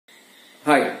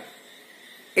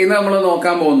ഇന്ന് നമ്മൾ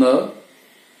നോക്കാൻ പോകുന്നത്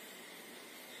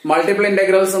മൾട്ടിപ്പിൾ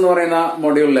ഇന്റഗ്രൽസ് എന്ന് പറയുന്ന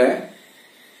മൊഡ്യൂളിലെ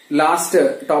ലാസ്റ്റ്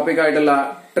ടോപ്പിക് ആയിട്ടുള്ള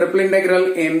triple integral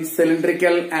in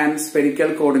cylindrical and spherical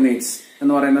coordinates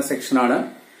എന്ന് പറയുന്ന സെക്ഷനാണ്.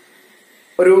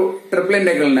 ഒരു ട്രിപ്പിൾ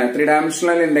ഇന്റഗ്രലിനെ, ത്രീ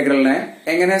ഡയമെൻഷണൽ ഇന്റഗ്രലിനെ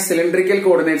എങ്ങനെ സിലിണ്ടറിക്കൽ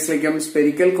കോർഡിനേറ്റ്സിലേക്കും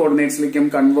സ്പെരിക്കൽ കോർഡിനേറ്റ്സിലേക്കും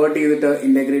കൺവേർട്ട് ചെയ്തിട്ട്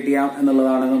ഇന്റഗ്രേറ്റ് ചെയ്യാം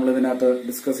എന്നുള്ളതാണ് നമ്മൾ ഇതിനകത്ത്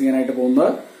ഡിസ്കസ് ചെയ്യാനായിട്ട്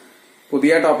പോകുന്നത്.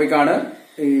 പുതിയ ടോപ്പിക്കാണ്,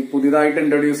 ഈ പുതിയതായിട്ട്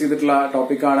ഇൻട്രൊഡ്യൂസ് ചെയ്തിട്ടുള്ള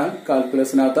ടോപ്പിക്കാണ്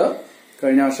കാൽക്കുലസിനകത്ത്.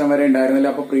 കഴിഞ്ഞ വർഷം വരെ ഉണ്ടായിരുന്നില്ല.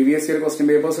 അപ്പൊ പ്രീവിയസ് ഇയർ ക്വസ്റ്റ്യൻ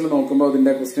പേപ്പേഴ്സിൽ നോക്കുമ്പോൾ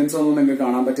അതിന്റെ ക്വസ്റ്റ്യൻസ് ഒന്നും നിങ്ങൾക്ക്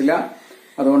കാണാൻ പറ്റില്ല.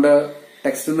 അതുകൊണ്ട്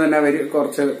ടെക്സ്റ്റിൽ നിന്ന് തന്നെ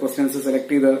കുറച്ച് ക്വസ്റ്റ്യൻസ്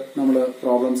സെലക്ട് ചെയ്ത് നമ്മൾ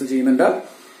പ്രോബ്ലംസ് ചെയ്യുന്നുണ്ട്.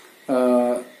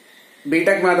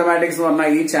 ബിടെക് മാത്തമാറ്റിക്സ് എന്ന്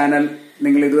പറഞ്ഞ ഈ ചാനൽ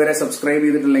നിങ്ങൾ ഇതുവരെ സബ്സ്ക്രൈബ്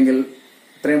ചെയ്തിട്ടില്ലെങ്കിൽ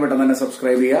എത്രയും പെട്ടെന്ന് തന്നെ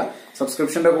സബ്സ്ക്രൈബ് ചെയ്യുക.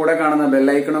 സബ്സ്ക്രിപ്ഷന്റെ കൂടെ കാണുന്ന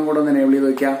ബെല്ലൈക്കണും കൂടെ ഒന്ന് എനേബിൾ ചെയ്ത്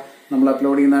വെക്കുക. നമ്മൾ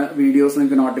അപ്ലോഡ് ചെയ്യുന്ന വീഡിയോസ്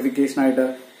നിങ്ങൾക്ക് നോട്ടിഫിക്കേഷൻ ആയിട്ട്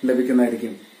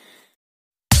ലഭിക്കുന്നതായിരിക്കും.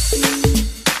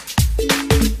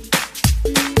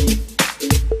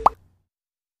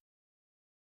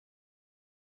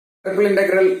 Triple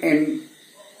integral in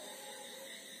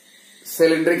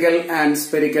cylindrical and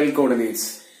spherical coordinates.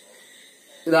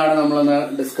 ഇതാണ് നമ്മളൊന്ന്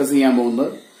ഡിസ്കസ് ചെയ്യാൻ പോകുന്നത്.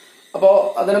 അപ്പോ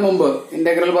അതിനു മുമ്പ്,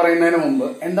 ഇന്റഗ്രൽ പറയുന്നതിന് മുമ്പ്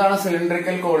എന്താണ്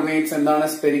സിലിണ്ടറിക്കൽ കോർഡിനേറ്റ്സ്, എന്താണ്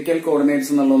സ്പെരിക്കൽ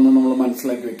കോർഡിനേറ്റ്സ് എന്നുള്ളതൊന്ന് നമ്മൾ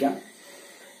മനസ്സിലാക്കി വെക്കാം.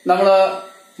 നമ്മള്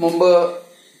മുമ്പ്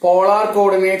പോളാർ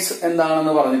കോർഡിനേറ്റ്സ്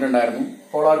എന്താണെന്ന് പറഞ്ഞിട്ടുണ്ടായിരുന്നു.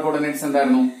 പോളാർ കോർഡിനേറ്റ്സ്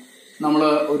എന്തായിരുന്നു? നമ്മൾ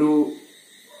ഒരു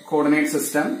coordinate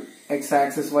system, X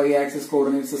axis Y axis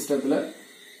coordinate സിസ്റ്റത്തില്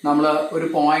നമ്മൾ ഒരു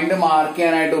പോയിന്റ് മാർക്ക്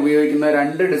ചെയ്യാനായിട്ട് ഉപയോഗിക്കുന്ന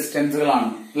രണ്ട് ഡിസ്റ്റൻസുകളാണ്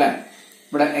അല്ലെ.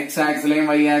 ഇവിടെ എക്സ് ആക്സിലെയും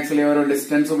വൈ ആക്സിലെയും ഓരോ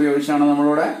ഡിസ്റ്റൻസ് ഉപയോഗിച്ചാണ്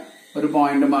നമ്മളിവിടെ ഒരു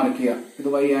പോയിന്റ് മാർക്ക് ചെയ്യുക. ഇത്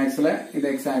വൈ ആക്സിലെ, ഇത്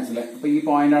എക്സ് ആക്സിലെ. അപ്പൊ ഈ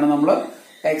പോയിന്റ് ആണ് നമ്മൾ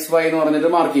എക്സ് വൈ എന്ന്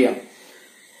പറഞ്ഞിട്ട് മാർക്ക് ചെയ്യാം.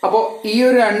 അപ്പോ ഈ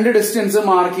ഒരു രണ്ട് ഡിസ്റ്റൻസ്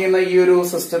മാർക്ക് ചെയ്യുന്ന ഈ ഒരു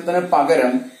സിസ്റ്റത്തിന്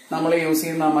പകരം നമ്മൾ യൂസ്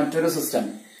ചെയ്യുന്ന മറ്റൊരു സിസ്റ്റം,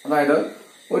 അതായത്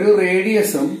ഒരു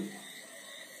റേഡിയസ്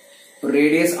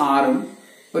ആറും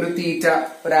ഒരു തീറ്റ,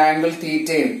 ഒരു ആംഗിൾ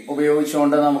തീറ്റയും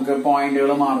ഉപയോഗിച്ചുകൊണ്ട് നമുക്ക്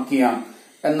പോയിന്റുകൾ മാർക്ക് ചെയ്യാം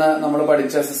എന്ന് നമ്മൾ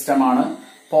പഠിച്ച സിസ്റ്റമാണ്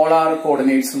പോളാർ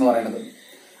കോർഡിനേറ്റ്സ് എന്ന് പറയുന്നത്.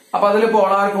 അപ്പൊ അതിൽ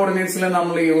പോളാർ കോർഡിനേറ്റ്സിൽ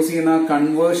നമ്മൾ യൂസ് ചെയ്യുന്ന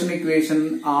conversion equation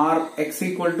R X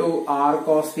equal to R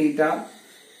cos theta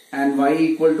and Y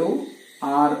equal to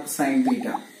R sine theta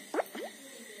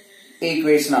ഈ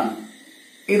ഇക്വേഷൻ ആണ്.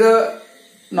 ഇത്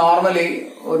നോർമലി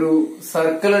ഒരു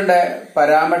സർക്കിളിന്റെ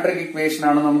പാരാമെട്രിക് ഇക്വേഷൻ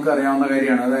ആണ്, നമുക്ക് അറിയാവുന്ന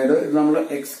കാര്യമാണ്. അതായത് ഇത് നമ്മൾ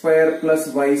X square plus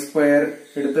Y square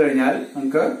എടുത്തു കഴിഞ്ഞാൽ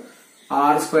നമുക്ക്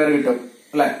ആർ സ്ക്വയർ കിട്ടും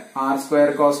അല്ലെ. R square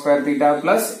cos square theta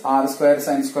plus R square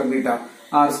sine square theta.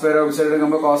 R square opposite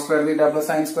എടുക്കുമ്പോൾ cos square theta plus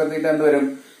sine square theta എന്ത് വരും?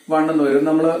 1 എന്ന് വരും.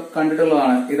 നമ്മൾ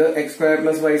കണ്ടിട്ടുള്ളതാണ്. ഇത് X square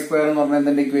plus Y square എന്ന് പറഞ്ഞ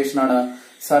എന്തിന്റെ ഇക്വേഷൻ ആണ്?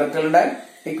 സർക്കിളിന്റെ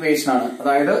ഇക്വേഷൻ ആണ്.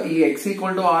 അതായത് ഈ X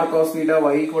equal to R cos theta,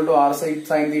 Y equal to R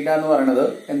sine theta എന്ന് പറയുന്നത്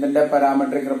എന്തിന്റെ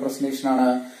പാരാമെട്രിക് റെപ്രസെന്റേഷൻ ആണ്?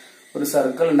 ഒരു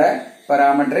സർക്കിളിന്റെ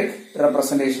പാരാമെട്രിക്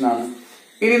റെപ്രസെന്റേഷൻ ആണ്.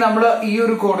 ഇനി നമ്മൾ ഈ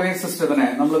ഒരു കോർഡിനേറ്റ് സിസ്റ്റത്തിനെ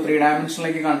നമ്മൾ ത്രീ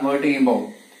ഡയമെൻഷനിലേക്ക് കൺവേർട്ട് ചെയ്യുമ്പോൾ,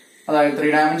 അതായത്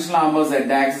ത്രീ ഡയമെൻഷനിൽ ആകുമ്പോൾ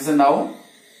സെഡ് ആക്സിസ് ഉണ്ടാവും,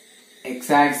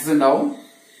 എക്സ് ആക്സിസ് ഉണ്ടാവും,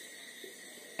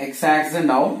 എക്സ് ആക്സിസ്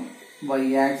ഉണ്ടാവും, വൈ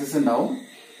ആക്സിസ് ഉണ്ടാവും,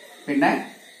 പിന്നെ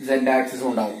സെഡ് ആക്സിസും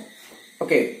ഉണ്ടാവും.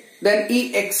 ഓക്കെ, ദെൻ ഈ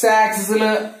എക്സ് ആക്സിസില്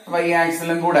വൈ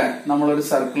ആക്സിലും കൂടെ നമ്മളൊരു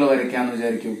സർക്കിൾ വരയ്ക്കാന്ന്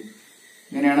വിചാരിക്കും.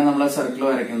 ഇങ്ങനെയാണ് നമ്മൾ സർക്കിൾ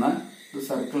വരയ്ക്കുന്നത്. ഇത്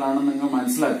സർക്കിളാണെന്ന് നിങ്ങൾ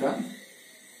മനസ്സിലാക്കുക.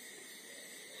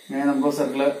 ഇങ്ങനെ നമുക്ക്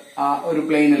സർക്കിള് ആ ഒരു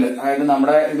പ്ലെയിനിൽ, അതായത്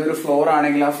നമ്മുടെ ഇതൊരു ഫ്ലോർ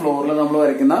ആണെങ്കിൽ ആ ഫ്ലോറിൽ നമ്മൾ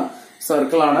വരയ്ക്കുന്ന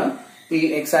സർക്കിളാണ് ഈ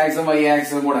എക്സ് ആക്സും വൈ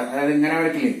ആക്സും കൂടെ. അതായത് ഇങ്ങനെ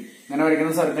വരയ്ക്കില്ലേ, ഇങ്ങനെ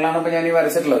വരയ്ക്കുന്ന സർക്കിളാണ് ഇപ്പൊ ഞാൻ ഈ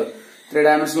വരച്ചിട്ടുള്ളത്. ത്രീ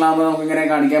ഡയമെൻഷനിൽ ആകുമ്പോൾ നമുക്ക് ഇങ്ങനെ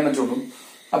കാണിക്കാൻ പറ്റുള്ളൂ.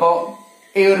 അപ്പോ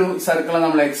ഈ ഒരു സർക്കിൾ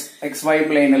നമ്മൾ എക്സ് വൈ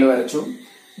പ്ലെയിനിൽ വരച്ചു.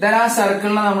 ദെൻ ആ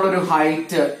സർക്കിളിന് നമ്മളൊരു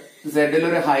ഹൈറ്റ്, സെഡിൽ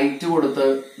ഒരു ഹൈറ്റ് കൊടുത്ത്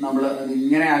നമ്മൾ അത്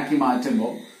ഇങ്ങനെ ആക്കി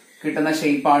മാറ്റുമ്പോൾ കിട്ടുന്ന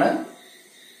ഷേപ്പാണ്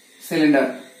സിലിണ്ടർ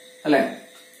അല്ലെ.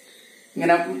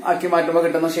 ഇങ്ങനെ ആക്കി മാറ്റുമ്പോൾ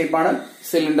കിട്ടുന്ന ഷേപ്പാണ്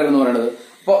സിലിണ്ടർ എന്ന് പറയുന്നത്.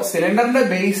 അപ്പോ സിലിണ്ടറിന്റെ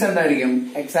ബേസ് എന്തായിരിക്കും?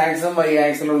 എക്സ് ആക്സും വൈ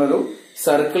ആക്സിലുള്ളൊരു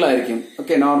സർക്കിൾ ആയിരിക്കും.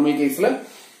 ഓക്കെ, നോർമൽ കേസിൽ.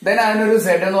 ദെൻ അതിനൊരു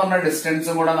സെഡ് എന്ന് പറഞ്ഞ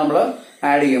ഡിസ്റ്റൻസും കൂടെ നമ്മൾ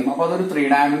ആഡ് ചെയ്യും. അപ്പൊ അതൊരു ത്രീ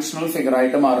ഡയമെൻഷണൽ ഫിഗർ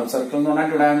ആയിട്ട് മാറും. സർക്കിൾ എന്ന് പറഞ്ഞാൽ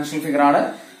ടു ഡയമെൻഷണൽ ഫിഗർ ആണ്.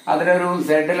 അതിനൊരു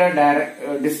സെഡില്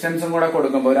ഡിസ്റ്റൻസും കൂടെ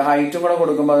കൊടുക്കുമ്പോൾ, ഒരു ഹൈറ്റും കൂടെ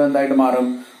കൊടുക്കുമ്പോൾ അത് എന്തായിട്ട് മാറും?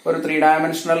 ഒരു ത്രീ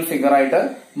ഡയമെൻഷണൽ ഫിഗർ ആയിട്ട്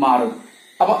മാറും.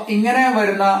 അപ്പൊ ഇങ്ങനെ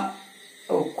വരുന്ന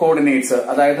കോർഡിനേറ്റ്സ്,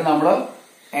 അതായത് നമ്മൾ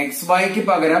എക്സ് വൈക്ക്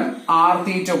പകരം ആർ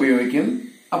തീറ്റ ഉപയോഗിക്കും.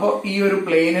 അപ്പൊ ഈ ഒരു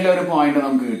പ്ലെയിനിലെ ഒരു പോയിന്റ്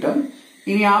നമുക്ക് കിട്ടും.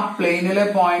 ഇനി ആ പ്ലെയിനിലെ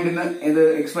പോയിന്റിന്, ഇത്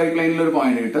എക്സ് വൈ പ്ലെയിനിൽ ഒരു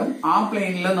പോയിന്റ് കിട്ടും. ആ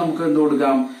പ്ലെയിനിൽ നമുക്ക് എന്ത്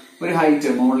കൊടുക്കാം? ഒരു ഹൈറ്റ്,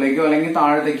 മുകളിലേക്കോ അല്ലെങ്കിൽ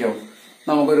താഴത്തേക്കോ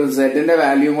നമുക്കൊരു സെഡിന്റെ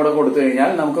വാല്യൂ കൂടെ കൊടുത്തു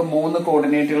കഴിഞ്ഞാൽ നമുക്ക് 3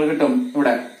 കോർഡിനേറ്റുകൾ കിട്ടും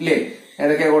ഇവിടെ ഇല്ലേ.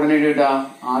 ഏതൊക്കെ കോർഡിനേറ്റ് കിട്ടുക?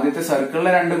 ആദ്യത്തെ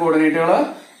സർക്കിളിലെ 2 കോർഡിനേറ്റുകൾ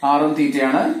ആറും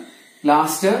തീറ്റയാണ്.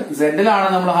 ലാസ്റ്റ് സെഡിലാണ്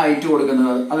നമ്മൾ ഹൈറ്റ്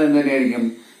കൊടുക്കുന്നത്. അത് എന്ത് തന്നെയായിരിക്കും?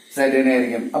 സെഡ്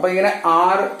തന്നെയായിരിക്കും. അപ്പൊ ഇങ്ങനെ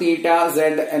ആർ തീറ്റ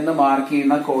സെഡ് എന്ന് മാർക്ക്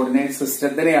ചെയ്യുന്ന കോർഡിനേറ്റ്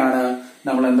സിസ്റ്റത്തിനെയാണ്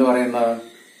നമ്മൾ എന്ത് പറയുന്നത്?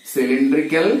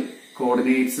 സിലിണ്ടറിക്കൽ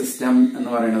കോർഡിനേറ്റ് സിസ്റ്റം എന്ന്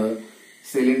പറയുന്നത്.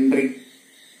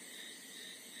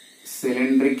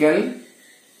 Cylindrical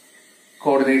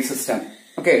coordinate system.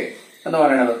 ഓക്കെ എന്ന്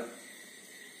പറയുന്നത്.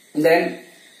 ദെൻ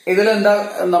ഇതിലെന്താ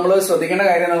നമ്മൾ ശ്രദ്ധിക്കേണ്ട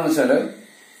കാര്യം എന്താണെന്ന് വെച്ചാൽ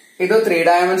ഇത് 3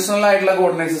 ഡയമെൻഷണൽ ആയിട്ടുള്ള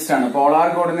കോർഡിനേറ്റ് സിസ്റ്റം ആണ്. പോളാർ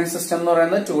കോർഡിനേറ്റ് സിസ്റ്റം എന്ന്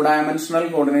പറയുന്നത് 2 ഡയമെൻഷണൽ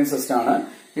കോർഡിനേറ്റ് സിസ്റ്റം ആണ്.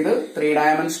 ഇത് 3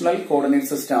 ഡയമെൻഷണൽ കോർഡിനേറ്റ്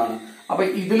സിസ്റ്റം ആണ്. അപ്പൊ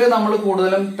ഇതിൽ നമ്മൾ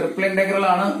കൂടുതലും ട്രിപ്പിൾ ഇന്റഗ്രൽ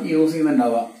ആണ് യൂസ്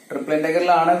ചെയ്യുന്നുണ്ടാവുക. ട്രിപ്പിൾ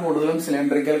ഇന്റഗ്രലാണ് കൂടുതലും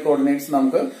സിലിണ്ട്രിക്കൽ കോർഡിനേറ്റ്സ്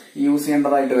നമുക്ക് യൂസ്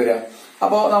ചെയ്യേണ്ടതായിട്ട് വരിക.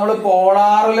 അപ്പോ നമ്മൾ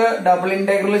പോളാറില് ഡബിൾ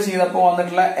ഇന്റഗ്രൽ ചെയ്തപ്പോൾ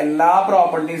വന്നിട്ടുള്ള എല്ലാ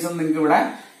പ്രോപ്പർട്ടീസും നിങ്ങൾക്ക് ഇവിടെ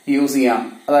യൂസ് ചെയ്യാം.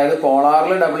 അതായത്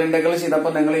പോളാറിൽ ഡബിൾ ഇന്റഗ്രൽ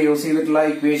ചെയ്തപ്പോൾ നിങ്ങൾ യൂസ് ചെയ്തിട്ടുള്ള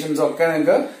ഇക്വേഷൻസ് ഒക്കെ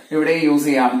നിങ്ങൾക്ക് ഇവിടെ യൂസ്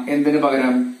ചെയ്യാം. എന്തിനു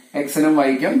പകരം? എക്സിനും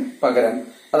വൈക്കും പകരം.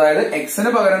 അതായത് എക്സിന്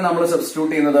പകരം നമ്മൾ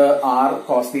സബ്സ്റ്റിറ്റ്യൂട്ട് ചെയ്യുന്നത് ആർ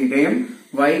കോസ് തീറ്റയും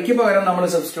വൈക്ക് പകരം നമ്മൾ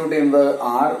സബ്സ്റ്റിറ്റ്യൂട്ട് ചെയ്യുന്നത്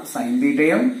ആർ സൈൻ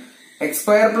തീറ്റയും എക്സ്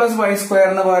സ്ക്വയർ പ്ലസ് വൈ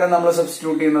സ്ക്വയറിന് പകരം നമ്മൾ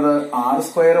സബ്സ്റ്റിറ്റ്യൂട്ട് ചെയ്യുന്നത് ആർ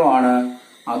സ്ക്വയറും ആണ്.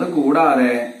 അത്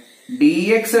കൂടാതെ ഡി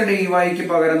എക്സ് ഡി വൈക്ക്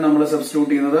പകരം നമ്മൾ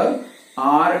സബ്സ്റ്റിറ്റ്യൂട്ട് ചെയ്യുന്നത്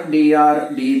ആർ ഡി ആർ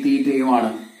ഡി തീറ്റയുമാണ്.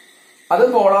 അത്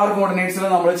പോളാർ കോർഡിനേറ്റ്സിൽ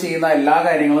നമ്മൾ ചെയ്യുന്ന എല്ലാ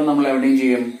കാര്യങ്ങളും നമ്മൾ എവിടെയും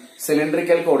ചെയ്യും?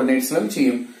 സിലിണ്ട്രിക്കൽ കോർഡിനേറ്റ്സിലും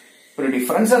ചെയ്യും. ഒരു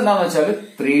ഡിഫറൻസ് എന്താണെന്ന് വെച്ചാൽ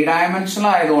 3 ഡയമെൻഷണൽ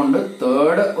ആയതുകൊണ്ട്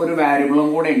തേർഡ് ഒരു വാരിയബിളും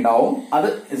കൂടെ ഉണ്ടാവും. അത്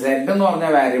സെഡ് എന്ന് പറഞ്ഞ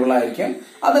വാരിയബിൾ ആയിരിക്കും.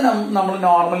 അത് നമ്മൾ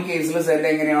നോർമൽ കേസിൽ സെഡ്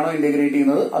എങ്ങനെയാണോ ഇന്റഗ്രേറ്റ്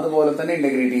ചെയ്യുന്നത് അതുപോലെ തന്നെ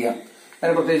ഇന്റഗ്രേറ്റ് ചെയ്യാം.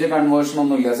 അതിന് പ്രത്യേകിച്ച് കൺവേർഷൻ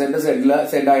ഒന്നുമില്ല.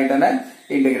 സെഡ് ആയിട്ട് തന്നെ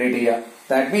ഇന്റഗ്രേറ്റ് ചെയ്യാം.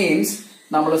 ദാറ്റ് മീൻസ്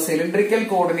നമ്മൾ സിലിണ്ട്രിക്കൽ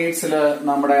കോർഡിനേറ്റ്സിൽ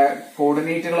നമ്മുടെ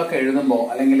കോർഡിനേറ്റുകളൊക്കെ എഴുതുമ്പോൾ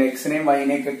അല്ലെങ്കിൽ എക്സിനെയും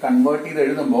വൈനെയും ഒക്കെ കൺവേർട്ട് ചെയ്ത്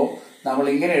എഴുതുമ്പോൾ നമ്മൾ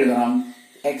ഇങ്ങനെ എഴുതണം: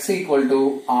 X equal to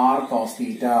R cos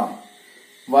theta,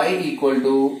 y equal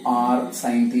to r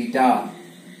sin theta,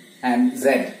 and z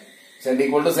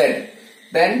equal to z.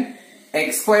 Then x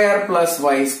square plus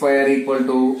y square equal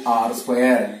to r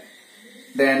square.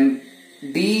 Then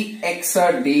dx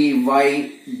dy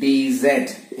dz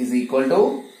is equal to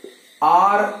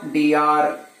r dr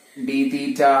d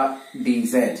theta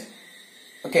dz.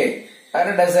 Okay.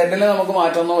 കാരണം സെഡിൽ നമുക്ക്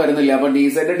മാറ്റമൊന്നും വരുന്നില്ല. അപ്പൊ D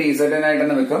Z ആയിട്ട്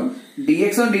തന്നെ നിൽക്കും. D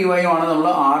എക്സും D വൈയും ആണ് നമ്മൾ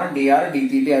ആർ ഡി ആർ ഡി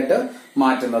തീറ്റ ആയിട്ട്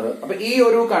മാറ്റുന്നത്. അപ്പൊ ഈ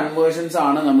ഒരു കൺവേർഷൻസ്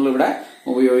ആണ് നമ്മൾ ഇവിടെ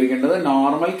ഉപയോഗിക്കേണ്ടത്.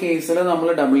 നോർമൽ കേസിൽ നമ്മൾ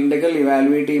ഡബിൾ ഇന്റഗ്രൽ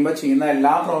ഇവാലുവേറ്റ് ചെയ്യുമ്പോൾ ചെയ്യുന്ന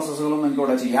എല്ലാ പ്രോസസ്സുകളും നിങ്ങൾക്ക്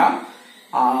ഇവിടെ ചെയ്യാം.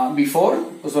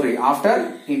 After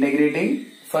integrating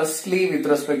firstly with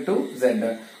respect to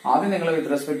Z. ആദ്യം നിങ്ങൾ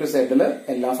വിത്ത് റെസ്പെക്ട് ടു സെഡിൽ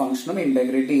എല്ലാ ഫംഗ്ഷനും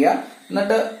ഇന്റഗ്രേറ്റ് ചെയ്യുക.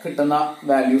 എന്നിട്ട് കിട്ടുന്ന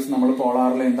വാല്യൂസ് നമ്മൾ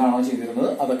പോളാറിൽ എന്താണോ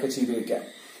ചെയ്തിരുന്നത് അതൊക്കെ ചെയ്തു വെക്കാം.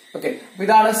 ഓക്കെ,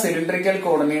 ഇതാണ് സിലിണ്ട്രിക്കൽ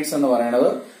കോർഡിനേറ്റ്സ് എന്ന് പറയുന്നത്.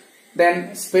 ദെൻ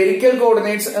സ്പെരിക്കൽ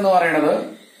കോർഡിനേറ്റ്സ് എന്ന് പറയുന്നത്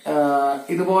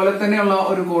ഇതുപോലെ തന്നെയുള്ള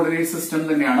ഒരു കോർഡിനേറ്റ് സിസ്റ്റം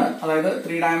തന്നെയാണ്. അതായത്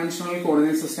 3 ഡയമെൻഷണൽ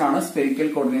കോർഡിനേറ്റ് സിസ്റ്റം ആണ് spherical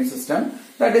coordinate system.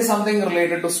 That is something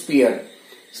related to sphere.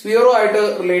 സ്പിയറുമായിട്ട്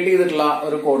relate ചെയ്തിട്ടുള്ള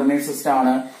ഒരു കോർഡിനേറ്റ് സിസ്റ്റം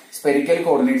ആണ് സ്പെരിക്കൽ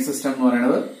കോർഡിനേറ്റ് സിസ്റ്റം എന്ന്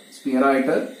പറയുന്നത്. സ്പിയർ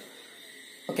ആയിട്ട്.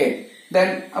 ഓക്കെ, ദെൻ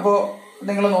അപ്പോ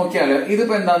നിങ്ങൾ നോക്കിയാൽ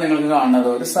ഇതിപ്പോ എന്താ നിങ്ങൾക്ക്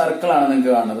കാണുന്നത്? ഒരു സർക്കിൾ ആണ്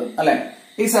നിങ്ങൾക്ക് കാണുന്നത് അല്ലെ?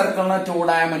 ഈ സർക്കിളിന് 2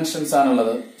 ഡയമെൻഷൻസ്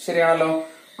ആണുള്ളത്. ശരിയാണല്ലോ?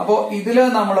 അപ്പോ ഇതില്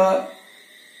നമ്മള്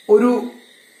ഒരു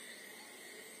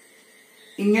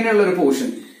ഇങ്ങനെയുള്ള ഒരു പോർഷൻ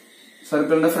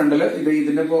സർക്കിളിന്റെ ഫ്രണ്ടിൽ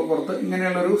ഇതിന്റെ പുറത്ത്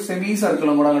ഇങ്ങനെയുള്ള ഒരു സെമി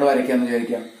സർക്കിളും കൂടെ അങ്ങോട്ട് വരയ്ക്കാന്ന്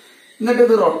വിചാരിക്കാം. എന്നിട്ട്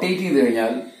ഇത് റൊട്ടേറ്റ് ചെയ്ത്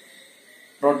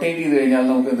കഴിഞ്ഞാൽ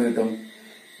നമുക്ക് എന്ത് കിട്ടും?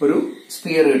 ഒരു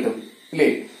സ്പിയർ കിട്ടും ഇല്ലേ?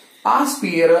 ആ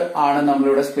സ്പിയർ ആണ്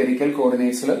നമ്മളിവിടെ സ്പെരിക്കൽ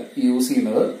കോർഡിനേറ്റ്സിൽ യൂസ്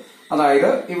ചെയ്യുന്നത്. അതായത്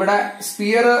ഇവിടെ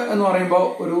സ്പിയർ എന്ന് പറയുമ്പോൾ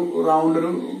ഒരു റൗണ്ട്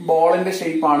ഒരു ബോളിന്റെ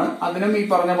ഷേപ്പ് ആണ്. അതിനും ഈ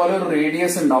പറഞ്ഞ പോലെ ഒരു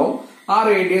റേഡിയസ് ഉണ്ടാവും. ആ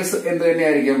റേഡിയസ് എന്ത്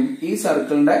തന്നെയായിരിക്കും? ഈ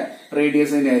സർക്കിളിന്റെ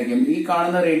റേഡിയസ് തന്നെയായിരിക്കും. ഈ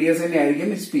കാണുന്ന റേഡിയസ് തന്നെയായിരിക്കും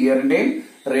സ്പിയറിന്റെയും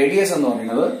റേഡിയസ് എന്ന്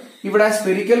പറയുന്നത്. ഇവിടെ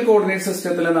സ്പെരിക്കൽ കോർഡിനേറ്റ്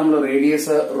സിസ്റ്റത്തിൽ നമ്മൾ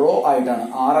റേഡിയസ് റോ ആയിട്ടാണ്,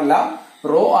 ആറല്ല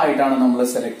റോ ആയിട്ടാണ് നമ്മൾ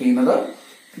സെലക്ട് ചെയ്യുന്നത്.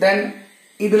 ദെൻ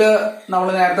ഇതില് നമ്മൾ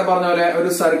നേരത്തെ പറഞ്ഞ പോലെ ഒരു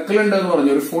സർക്കിൾ ഉണ്ട് എന്ന്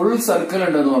പറഞ്ഞു, ഒരു ഫുൾ സർക്കിൾ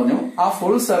ഉണ്ട് എന്ന് പറഞ്ഞു. ആ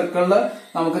ഫുൾ സർക്കിളില്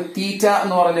നമുക്ക് തീറ്റ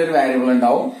എന്ന് പറഞ്ഞ ഒരു വാരിയബിൾ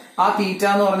ഉണ്ടാവും. ആ തീറ്റ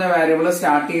എന്ന് പറഞ്ഞ വാരിയബിൾ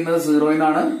സ്റ്റാർട്ട് ചെയ്യുന്നത്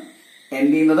 0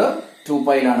 എൻഡ് ചെയ്യുന്നത് 2π.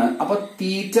 അപ്പൊ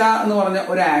തീറ്റ എന്ന് പറഞ്ഞ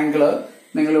ഒരു ആംഗിള്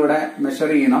നിങ്ങൾ ഇവിടെ മെഷർ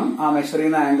ചെയ്യണം. ആ മെഷർ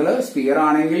ചെയ്യുന്ന ആംഗിള് സ്പിയർ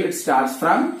ആണെങ്കിൽ it starts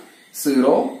from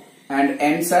 0 and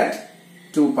ends at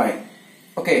 2π.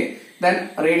 Okay, then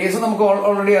radius നമുക്ക്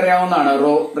ഓൾറെഡി അറിയാവുന്നതാണ്.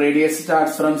 Radius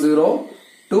starts from 0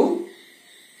 to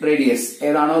radius.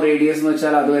 ഏതാണോ റേഡിയസ് എന്ന്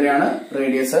വെച്ചാൽ അതുവരെയാണ്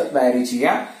റേഡിയസ് വാരി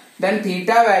ചെയ്യുക. Then theta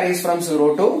varies from 0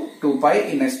 to 2π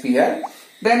in A sphere.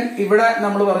 Then ഇവിടെ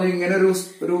നമ്മൾ പറഞ്ഞു ഇങ്ങനെ ഒരു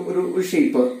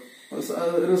ഷേപ്പ്,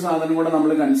 ഒരു സാധനം കൂടെ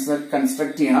നമ്മൾ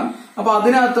കൺസ്ട്രക്ട് ചെയ്യണം. അപ്പൊ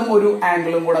അതിനകത്തും ഒരു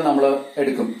ആംഗിളും കൂടെ നമ്മൾ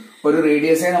എടുക്കും. ഒരു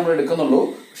റേഡിയസേ നമ്മൾ എടുക്കുന്നുള്ളൂ,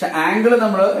 പക്ഷെ ആംഗിൾ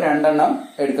നമ്മൾ 2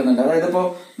 എടുക്കുന്നുണ്ട്. അതായത് ഇപ്പോ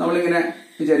നമ്മളിങ്ങനെ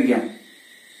വിചാരിക്കാം,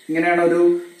 ഇങ്ങനെയാണ് ഒരു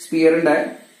സ്പിയറിന്റെ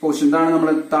പോർഷൻ. ഇതാണ്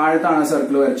നമ്മൾ താഴത്താണ്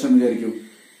സർക്കിൾ വരച്ചെന്ന് വിചാരിക്കൂ.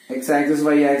 എക്സ് ആക്സിസ്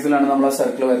വൈ ആക്സിലാണ് നമ്മൾ ആ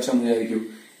സർക്കിൾ വരച്ചെന്ന് വിചാരിക്കൂ.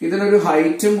 ഇതിനൊരു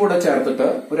ഹൈറ്റും കൂടെ ചേർത്തിട്ട്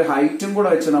ഒരു ഹൈറ്റും കൂടെ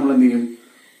വെച്ച് നമ്മൾ എന്ത് ചെയ്യും?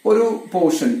 ഒരു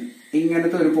പോർഷൻ,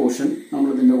 ഇങ്ങനത്തെ ഒരു പോർഷൻ നമ്മൾ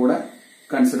ഇതിന്റെ കൂടെ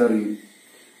കൺസിഡർ ചെയ്യും.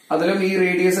 അതിലും ഈ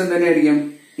റേഡിയസ് എന്തിനായിരിക്കും?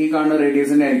 ഈ കാണുന്ന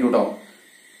റേഡിയസ് തന്നെ ആയിരിക്കും കേട്ടോ.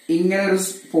 ഇങ്ങനെ ഒരു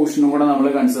പോർഷനും കൂടെ നമ്മൾ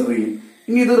കൺസിഡർ ചെയ്യും.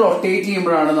 ഇനി ഇത് റൊട്ടേറ്റ്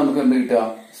ചെയ്യുമ്പോഴാണ് നമുക്ക് എന്ത് കിട്ടുക,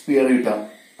 സ്പിയർ കിട്ടുക.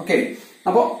 ഓക്കെ,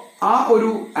 അപ്പോ ആ ഒരു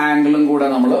ആംഗിളും കൂടെ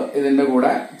നമ്മൾ ഇതിന്റെ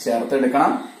കൂടെ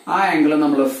ചേർത്തെടുക്കണം. ആ ആംഗിൾ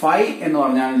നമ്മൾ ഫൈ എന്ന്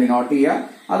പറഞ്ഞാൽ ഡിനോട്ട് ചെയ്യുക.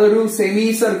 അതൊരു സെമി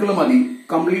സർക്കിൾ മതി,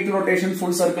 കംപ്ലീറ്റ് റൊട്ടേഷൻ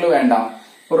ഫുൾ സർക്കിൾ വേണ്ട.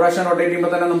 ഒരു പ്രാവശ്യം റൊട്ടേറ്റ്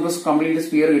ചെയ്യുമ്പോൾ തന്നെ നമുക്ക് കംപ്ലീറ്റ്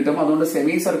സ്പിയർ കിട്ടും. അതുകൊണ്ട്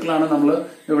സെമി സർക്കിൾ ആണ് നമ്മൾ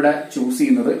ഇവിടെ ചൂസ്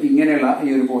ചെയ്യുന്നത് ഇങ്ങനെയുള്ള ഈ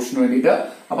ഒരു പോർഷന് വേണ്ടിയിട്ട്.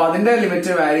 അപ്പൊ അതിന്റെ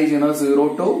ലിമിറ്റ് വാരി ചെയ്യുന്നത് 0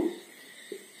 to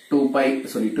 2π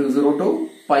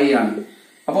ആണ്.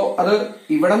 അപ്പോ അത്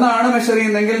ഇവിടെ നിന്നാണ് മെഷർ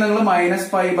ചെയ്യുന്നതെങ്കിൽ നിങ്ങൾ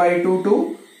 -π/2 to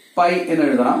π എന്ന്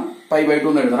എഴുതണം, π/2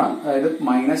 എന്ന് എഴുതണം. അതായത്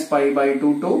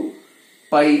 -π/2 to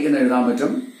π എന്ന് എഴുതാൻ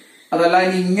പറ്റും. അതല്ല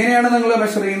ഇനി ഇങ്ങനെയാണ് നിങ്ങൾ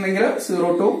മെഷർ ചെയ്യുന്നെങ്കിൽ 0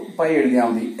 to π എഴുതിയാൽ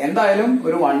മതി. എന്തായാലും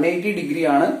ഒരു 180 ഡിഗ്രി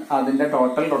ആണ് അതിന്റെ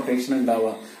ടോട്ടൽ റൊട്ടേഷൻ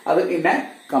ഉണ്ടാവുക. അത് പിന്നെ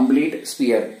കംപ്ലീറ്റ്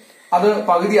സ്പിയർ. അത്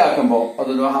പകുതിയാക്കുമ്പോൾ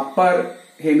അതൊരു അപ്പർ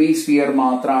ഹെമിസ്ഫിയർ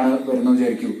മാത്രമാണ് വരുന്നത്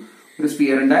വിചാരിക്കൂ. ഒരു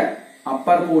സ്പിയറിന്റെ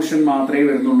അപ്പർ പോർഷൻ മാത്രമേ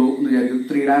വരുന്നുള്ളൂ എന്ന് വിചാരിക്കൂ.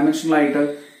 3 ഡയമെൻഷണൽ ആയിട്ട്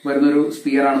വരുന്നൊരു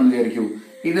സ്പിയർ ആണെന്ന് വിചാരിക്കൂ.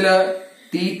 ഇതില്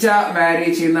തീറ്റ വാരി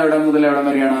ചെയ്യുന്ന ഇടം മുതൽ എവിടം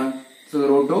വരെയാണ്?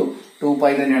 0 to 2π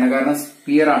തന്നെയാണ്. കാരണം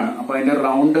സ്പിയർ ആണ്. അപ്പൊ അതിന്റെ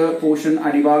റൗണ്ട് പോർഷൻ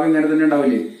അടിഭാഗം ഇങ്ങനെ തന്നെ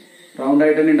ഉണ്ടാവില്ലേ, റൗണ്ട്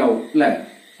ആയിട്ട് തന്നെ ഉണ്ടാവും അല്ലെ.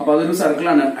 അപ്പൊ അതൊരു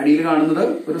സർക്കിളാണ്, അടിയിൽ കാണുന്നത്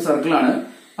ഒരു സർക്കിളാണ്.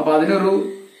 അപ്പൊ അതിനൊരു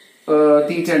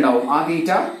തീറ്റ ഉണ്ടാവും. ആ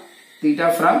തീറ്റ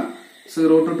ഫ്രം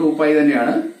 0 to 2π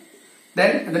തന്നെയാണ്.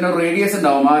 ദെൻ ഇതിനൊരു റേഡിയസ്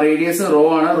ഉണ്ടാവും. ആ റേഡിയസ് റോ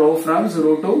ആണ്. റോ ഫ്രം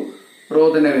 0 to റോ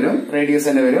തന്നെ വരും, റേഡിയസ്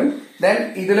തന്നെ വരും. ദെൻ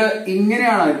ഇതില്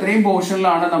ഇങ്ങനെയാണ്, ഇത്രയും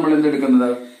പോർഷനിലാണ് നമ്മൾ എന്തെടുക്കുന്നത്,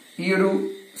 ഈ ഒരു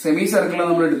സെമി സർക്കിൾ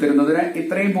നമ്മൾ എടുത്തിരുന്നതിനെ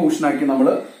ഇത്രയും പോർഷൻ ആക്കി നമ്മൾ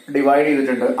ഡിവൈഡ്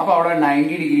ചെയ്തിട്ടുണ്ട്. അപ്പൊ അവിടെ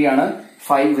 90 ഡിഗ്രിയാണ്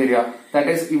ഫൈ വരിക.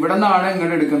 ദാറ്റ് ഈസ് ഇവിടെ നിന്നാണ്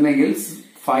ഇങ്ങോട്ട് എടുക്കുന്നതെങ്കിൽ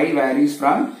phi varies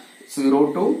from 0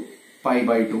 to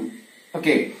π/2.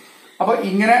 Okay, അപ്പൊ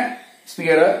ഇങ്ങനെ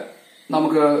സ്പിയർ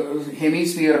നമുക്ക്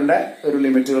ഹെമിസ്ഫിയറിന്റെ ഒരു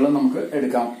ലിമിറ്റുകൾ നമുക്ക്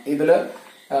എടുക്കാം. ഇതില്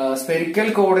സ്പെരിക്കൽ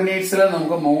കോർഡിനേറ്റ്സിൽ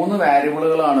നമുക്ക് 3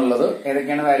 വാരിയബിളുകളാണുള്ളത്.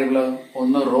 ഏതൊക്കെയാണ് വാരിയബിൾ?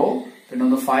 ഒന്ന് റോ, പിന്നെ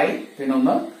ഒന്ന് ഫൈ, പിന്നെ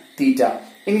ഒന്ന് തീറ്റ.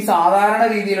 ഇനി സാധാരണ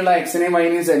രീതിയിലുള്ള എക്സിനെയും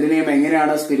വൈനെയും സെഡിനെയും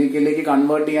എങ്ങനെയാണ് സ്പെരിക്കലിലേക്ക്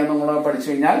കൺവേർട്ട് ചെയ്യാന്ന് പഠിച്ചു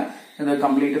കഴിഞ്ഞാൽ ഇത്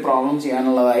കംപ്ലീറ്റ് പ്രോബ്ലം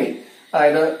ചെയ്യാനുള്ളതായി.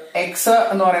 അതായത് എക്സ്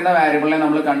എന്ന് പറയുന്ന വാരിയബിളിനെ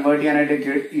നമ്മൾ കൺവേർട്ട് ചെയ്യാനായിട്ട്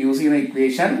യൂസ് ചെയ്യുന്ന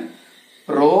equation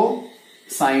raw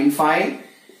sine phi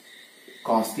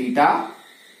cos theta.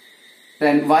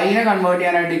 Then വൈനെ convert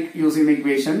ചെയ്യാനായിട്ട് യൂസ് ചെയ്യുന്ന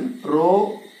equation raw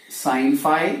sine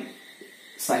phi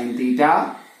sine theta.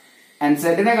 And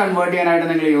സെഡിനെ convert ചെയ്യാനായിട്ട്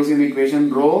നിങ്ങൾ യൂസ് ചെയ്യുന്ന equation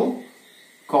raw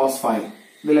cos phi.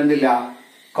 ഇതിലെന്തില്ല?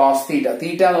 Cos theta.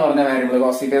 തീറ്റ എന്ന് പറഞ്ഞ variable,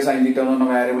 cos theta sine theta എന്ന് പറഞ്ഞ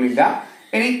വാരിയബിൾ ഇല്ല.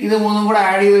 ഇനി ഇത് മൂന്നും കൂടെ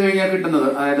ആഡ് ചെയ്ത് കഴിഞ്ഞാൽ കിട്ടുന്നത്,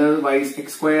 അതായത്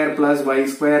x² + y²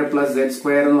 +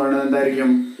 z² എന്ന് പറയുന്നത് എന്തായിരിക്കും?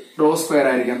 റോ സ്ക്വയർ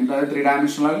ആയിരിക്കും. അതായത് 3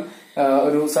 ഡയമെൻഷണൽ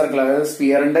ഒരു സർക്കിൾ, അതായത്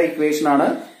സ്പിയറിന്റെ ഇക്വേഷൻ ആണ്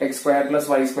x² +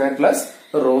 y² +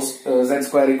 z²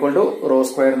 = rho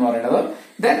square എന്ന് പറയുന്നത്.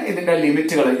 ദെൻ ഇതിന്റെ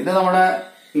ലിമിറ്റുകൾ, ഇത് നമ്മുടെ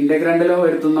ഇന്റഗ്രൻഡിൽ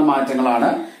വരുത്തുന്ന മാറ്റങ്ങളാണ്.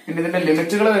 ഇനി ഇതിന്റെ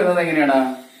ലിമിറ്റുകൾ വരുന്നത് എങ്ങനെയാണ്?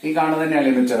 ഈ കാണുന്നത് തന്നെയാണ്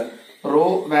limit. Raw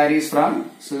varies from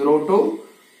 0 to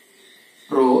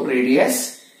raw radius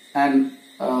and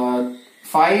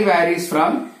phi varies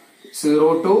from 0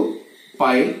 to π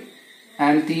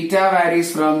and theta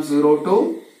varies from 0 to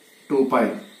 2π.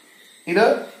 ഇത്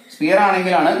sphere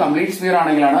ആണെങ്കിലാണ്, complete sphere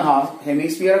ആണെങ്കിലാണ്. Half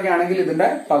hemisphere ഒക്കെ ആണെങ്കിൽ ഇതിന്റെ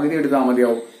പകുതി എടുത്താൽ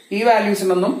മതിയാവും. ഈ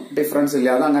വാല്യൂസിനൊന്നും ഡിഫറൻസ് ഇല്ല,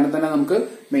 അത് അങ്ങനെ തന്നെ നമുക്ക്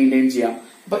മെയിൻറ്റെയിൻ ചെയ്യാം.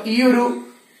 അപ്പൊ ഈ ഒരു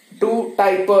 2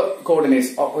 ടൈപ്പ്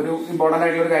കോർഡിനേറ്റ്സ്, ഒരു ഇമ്പോർട്ടന്റ്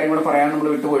ആയിട്ടുള്ള ഒരു കാര്യം കൂടെ പറയാൻ നമ്മൾ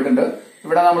വിട്ടുപോയിട്ടുണ്ട്.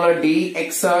 ഇവിടെ നമ്മൾ dx,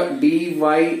 dy,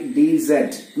 dz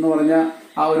എന്ന് പറഞ്ഞ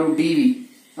ആ ഒരു dv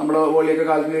നമ്മൾ വോളിയൊക്കെ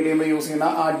കാൽക്കുലേറ്റ് ചെയ്യുമ്പോൾ യൂസ് ചെയ്യുന്ന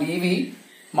ആ dv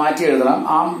മാറ്റി എഴുതണം.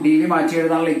 ആ dv മാറ്റി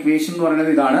എഴുതാനുള്ള ഇക്വേഷൻ എന്ന്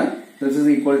പറയുന്നത് ഇതാണ്. This is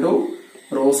equal to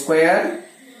rho square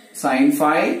sine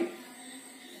phi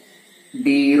d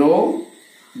raw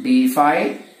d phi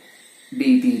d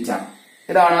തീറ്റ.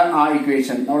 ഇതാണ് ആ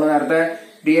ഇക്വേഷൻ. നമ്മൾ നേരത്തെ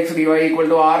dx dy equal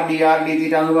to r dr d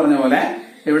തീറ്റ എന്ന് പറഞ്ഞ പോലെ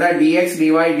ഇവിടെ dx dy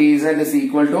dz is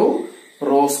equal to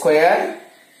rho square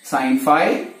sine phi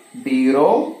d raw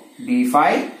d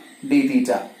phi d തീറ്റ.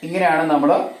 ഇങ്ങനെയാണ് നമ്മൾ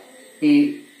ഈ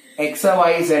X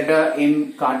Y Z in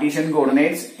Cartesian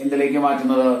coordinates എന്തിലേക്ക്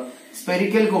മാറ്റുന്നത്?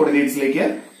 സ്പെരിക്കൽ കോർഡിനേറ്റ്സിലേക്ക്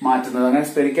മാറ്റുന്നത്. അങ്ങനെ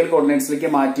സ്പെരിക്കൽ കോർഡിനേറ്റ്സിലേക്ക്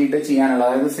മാറ്റിയിട്ട് ചെയ്യാനുള്ള,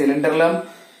 അതായത് സിലിണ്ടറിലും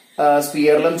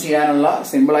സ്പിയറിലും ചെയ്യാനുള്ള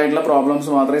സിമ്പിൾ ആയിട്ടുള്ള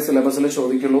പ്രോബ്ലംസ് മാത്രമേ സിലബസിൽ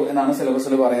ചോദിക്കുള്ളൂ എന്നാണ്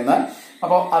സിലബസിൽ പറയുന്നത്.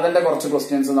 അപ്പോൾ അതിന്റെ കുറച്ച്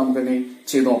ക്വസ്റ്റ്യൻസ് നമുക്ക് ഇനി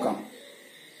ചെയ്തു നോക്കാം.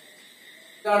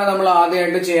 ഇതാണ് നമ്മൾ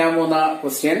ആദ്യമായിട്ട് ചെയ്യാൻ പോകുന്ന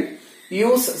question.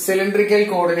 Use cylindrical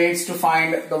coordinates to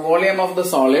find the volume of the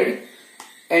solid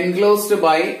enclosed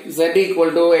by z equal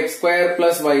to x²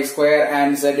 + y²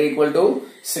 and z equal to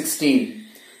 16.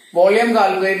 Volume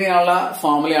calculate ചെയ്യാനുള്ള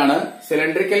ഫോർമുലയാണ്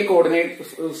സിലിണ്ടറിക്കൽ കോർഡിനേറ്റ്,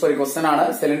 ക്വസ്റ്റൻ ആണ്.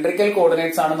 സിലിണ്ടറിക്കൽ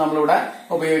കോർഡിനേറ്റ്സ് ആണ് നമ്മളിവിടെ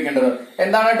ഉപയോഗിക്കേണ്ടത്.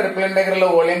 എന്താണ് ട്രിപ്പിൾ ഇന്റഗ്രൽ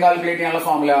വോളിയം കാൽക്കുലേറ്റ് ചെയ്യാനുള്ള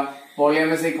formula?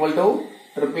 Volume is equal two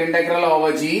triple integral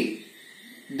over g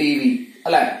dv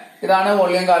അല്ലെ? ഇതാണ്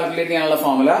volume calculate ചെയ്യാനുള്ള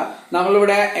ഫോർമുല.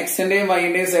 നമ്മളിവിടെ എക്സിന്റെയും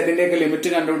വൈന്റെയും സെഡിന്റെയും ഒക്കെ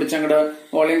ലിമിറ്റ് കണ്ടുപിടിച്ച് അങ്ങോട്ട്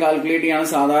വോളിയം കാൽക്കുലേറ്റ് ചെയ്യാണ്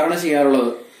സാധാരണ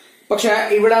ചെയ്യാറുള്ളത്. പക്ഷെ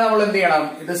ഇവിടെ നമ്മൾ എന്ത് ചെയ്യണം,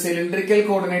 ഇത് സിലിണ്ടറിക്കൽ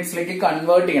കോർഡിനേറ്റ്സിലേക്ക്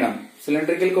കൺവേർട്ട് ചെയ്യണം.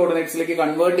 സിലിണ്ടറിക്കൽ കോർഡിനേറ്റ്സിലേക്ക്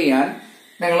കൺവേർട്ട് ചെയ്യാൻ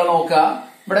നിങ്ങൾ നോക്കുക,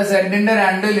 ഇവിടെ സെഡിന്റെ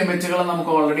രണ്ട് ലിമിറ്റുകൾ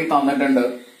നമുക്ക് ഓൾറെഡി തന്നിട്ടുണ്ട്.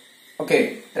 ഓക്കെ,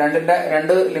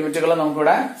 രണ്ട് ലിമിറ്റുകൾ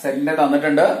നമുക്കിവിടെ സെഡിന്റെ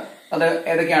തന്നിട്ടുണ്ട്. അത്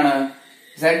ഏതൊക്കെയാണ്?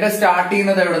 സെഡ് സ്റ്റാർട്ട്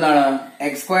ചെയ്യുന്നത് എവിടുന്നാണ്?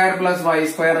 X square plus Y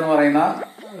square എന്ന് പറയുന്ന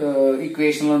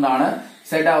ഇക്വേഷനിൽ നിന്നാണ്.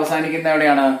 സെഡ് അവസാനിക്കുന്നത്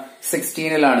എവിടെയാണ്?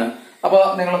 16ലാണ്. അപ്പൊ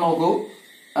നിങ്ങൾ നോക്കൂ,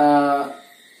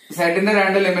 സെഡിന്റെ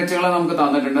രണ്ട് ലിമിറ്റുകൾ നമുക്ക്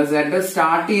തന്നിട്ടുണ്ട്. സെഡ്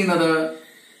സ്റ്റാർട്ട് ചെയ്യുന്നത്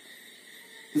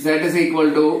z is equal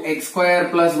to X square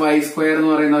plus Y square എന്ന്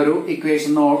പറയുന്ന ഒരു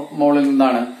ഇക്വേഷൻ മോളിൽ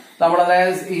നിന്നാണ്.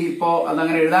 നമ്മളത് ഇപ്പോ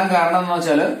അതങ്ങനെ എഴുതാൻ കാരണം എന്ന്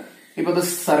വെച്ചാൽ ഇപ്പൊ ഇത്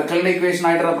സർക്കിളിന്റെ ഇക്വേഷൻ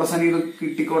ആയിട്ട് റെപ്രസെന്റ് ചെയ്ത്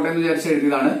കിട്ടിക്കോട്ടെ എന്ന് വിചാരിച്ച്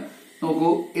എഴുതിയതാണ്. നോക്കൂ,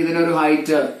 ഇതിനൊരു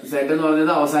ഹൈറ്റ് z എന്ന്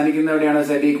പറഞ്ഞത് അവസാനിക്കുന്ന എവിടെയാണ്?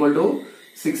 z equal to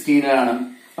 16ലാണ്.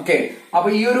 ഓക്കെ, അപ്പൊ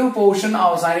ഈ ഒരു പോർഷൻ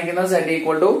അവസാനിക്കുന്നത് z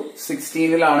ഈക്വൽ ടു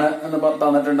 16ലാണ് എന്ന്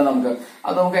തന്നിട്ടുണ്ട് നമുക്ക്.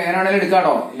 അത് നമുക്ക് എങ്ങനെയാണെങ്കിലും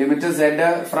എടുക്കാട്ടോ. Limit z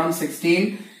from 16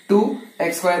 to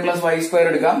X square plus Y square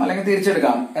എടുക്കാം, അല്ലെങ്കിൽ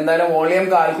തിരിച്ചെടുക്കാം. എന്തായാലും വോളിയം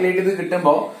കാൽക്കുലേറ്റ് ചെയ്ത്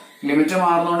കിട്ടുമ്പോൾ ലിമിറ്റ്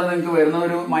മാറുന്നതുകൊണ്ട് നിങ്ങൾക്ക് വരുന്ന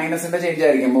ഒരു മൈനസിന്റെ ചേഞ്ച്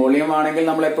ആയിരിക്കും. വോളിയം ആണെങ്കിൽ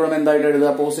നമ്മൾ എപ്പോഴും എന്തായിട്ട് എഴുതുക?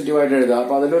 പോസിറ്റീവ് ആയിട്ട് എഴുതുക.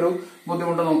 അപ്പൊ അതിലൊരു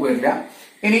ബുദ്ധിമുട്ട് നമുക്ക് വരില്ല.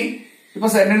 ഇനി ഇപ്പൊ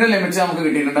സെഡിന്റെ ലിമിറ്റ് നമുക്ക്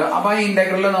കിട്ടിയിട്ടുണ്ട്. അപ്പൊ ഈ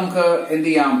ഇന്റഗ്രലിൽ നമുക്ക് എന്ത്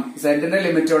ചെയ്യാം? സെഡിന്റെ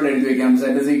ലിമിറ്റ് അവിടെ എഴുതി വെക്കാം.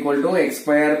 z is equal to X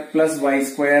square plus Y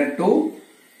square two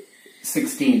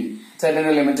 16.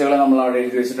 സെഡിന്റെ ലിമിറ്റുകൾ നമ്മൾ അവിടെ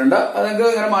എഴുതി വെച്ചിട്ടുണ്ട്. അത്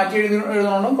നിങ്ങൾക്ക് ഇങ്ങനെ മാറ്റി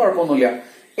എഴുതണമെന്നും കുഴപ്പമൊന്നുമില്ല.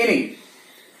 ഇനി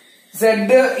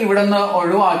സെഡ് ഇവിടെ നിന്ന്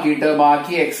ഒഴിവാക്കിയിട്ട്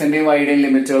ബാക്കി എക്സിന്റെയും വൈയുടെയും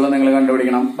ലിമിറ്റുകൾ നിങ്ങൾ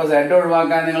കണ്ടുപിടിക്കണം. അപ്പൊ സെഡ്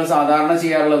ഒഴിവാക്കാൻ നിങ്ങൾ സാധാരണ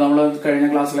ചെയ്യാറുള്ളത്, നമ്മൾ കഴിഞ്ഞ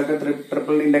ക്ലാസ്സിലൊക്കെ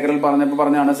ട്രിപ്പിൾ ഇന്റഗ്രൽ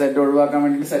പറഞ്ഞാണ് സെഡ് ഒഴിവാക്കാൻ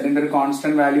വേണ്ടിയിട്ട് സെഡിന്റെ ഒരു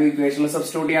കോൺസ്റ്റന്റ് വാല്യൂ ഇക്വേഷനിൽ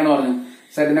സബ്സ്റ്റിറ്റ്യൂട്ട് ചെയ്യാന്ന് പറഞ്ഞു.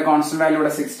 സെഡിന്റെ കോൺസ്റ്റന്റ് വാല്യൂ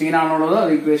ഇവിടെ 16 ആണുള്ളത്. അത്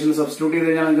ഇക്വേഷനിൽ സബ്സ്റ്റിറ്റ്യൂട്ട് ചെയ്ത്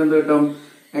കഴിഞ്ഞാൽ നിങ്ങൾക്ക് എന്ത് കിട്ടും?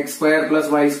 X square plus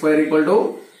Y square equal to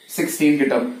 16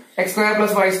 കിട്ടും. X square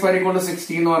plus Y square equal to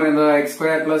 16 എന്ന് പറയുന്നത് X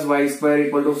square plus Y square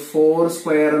equal to 4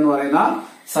 square എന്ന് പറയുന്ന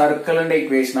സർക്കിളിന്റെ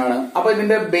ഇക്വേഷൻ ആണ്. അപ്പൊ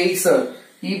ഇതിന്റെ ബേസ്,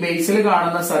 ഈ ബേസിൽ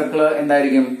കാണുന്ന സർക്കിൾ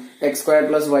എന്തായിരിക്കും? X square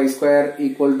plus Y square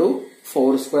equal to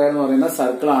 4 square എന്ന് പറയുന്ന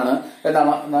സർക്കിൾ ആണ്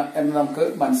എന്ന് നമുക്ക്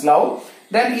മനസ്സിലാവും.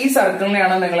 ദെൻ ഈ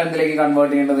സർക്കിളിനെയാണ് നിങ്ങൾ എന്തിലേക്ക്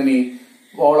കൺവേർട്ട് ചെയ്യേണ്ടത്? ഇനി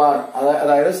പോളാർ,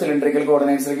 അതായത് സിലിണ്ടറിക്കൽ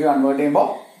കോർഡിനേറ്റ്സിലേക്ക് കൺവേർട്ട് ചെയ്യുമ്പോൾ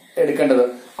എടുക്കേണ്ടത്.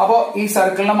 അപ്പോ ഈ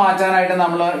സർക്കിളിനെ മാറ്റാനായിട്ട്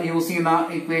നമ്മൾ യൂസ് ചെയ്യുന്ന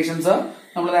ഇക്വേഷൻസ്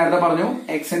നമ്മൾ നേരത്തെ പറഞ്ഞു.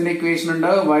 എക്സിന്റെ ഇക്വേഷൻ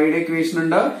ഉണ്ട്, വൈയുടെ ഇക്വേഷൻ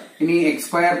ഉണ്ട്. ഇനി X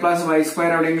square plus Y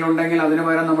square എവിടെയെങ്കിലും ഉണ്ടെങ്കിൽ അതിന്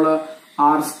പകരം നമ്മൾ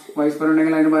വൈ സ്ക്വയർ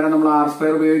ഉണ്ടെങ്കിൽ അതിന് പകരം നമ്മൾ ആർ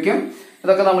സ്ക്വയർ ഉപയോഗിക്കും.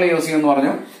 ഇതൊക്കെ നമ്മൾ യൂസ് ചെയ്യുമെന്ന്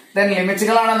പറഞ്ഞു. ദെൻ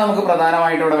ലിമിറ്റുകളാണ് നമുക്ക്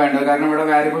പ്രധാനമായിട്ട് ഇവിടെ വേണ്ടത്. കാരണം ഇവിടെ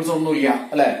വാരിയബിൾസ് ഒന്നുമില്ല,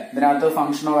 അല്ലെ? ഇതിനകത്ത്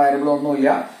ഫംഗ്ഷനോ വാരിയബിളോ ഒന്നുമില്ല.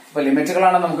 അപ്പൊ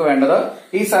ലിമിറ്റുകളാണ് നമുക്ക് വേണ്ടത്.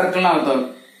 ഈ സർക്കിളിനകത്ത്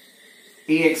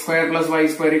ഈ X square plus Y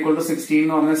square equal to 16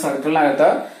 എന്ന് പറഞ്ഞ സർക്കിളിനകത്ത്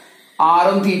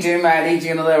ആറും തീറ്റയും വാരി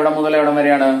ചെയ്യുന്നത് എവിടെ മുതൽ എവിടെ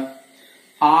വരെയാണ്?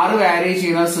 6 വാരി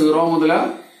ചെയ്യുന്നത് 0 മുതൽ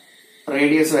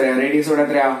റേഡിയസ് വരെ. റേഡിയസ് ഇവിടെ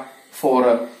എത്രയാ?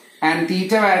 4. ആൻഡ്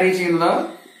തീറ്റ വാരി ചെയ്യുന്നത്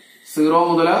 0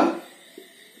 മുതൽ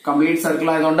കംപ്ലീറ്റ് സർക്കിൾ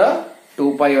ആയതുകൊണ്ട്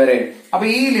 2π വരെ. അപ്പൊ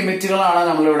ഈ ലിമിറ്റുകളാണ്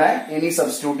നമ്മളിവിടെ ഇനി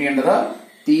സബ്സ്റ്റിറ്റ്യൂട്ട് ചെയ്യേണ്ടത്.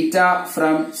 തീറ്റ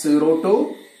from 0 to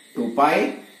 2π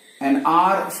and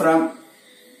are from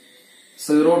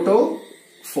 0 to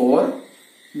 4.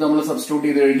 ഇത് നമ്മൾ സബ്സ്റ്റിറ്റ്യൂട്ട്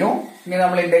ചെയ്ത് കഴിഞ്ഞു. ഇനി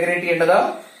നമ്മൾ ഇന്റഗ്രേറ്റ് ചെയ്യേണ്ടത്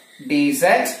dz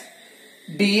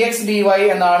dx dy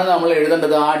എന്നാണ് നമ്മൾ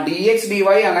എഴുതേണ്ടത്. ആ dx dy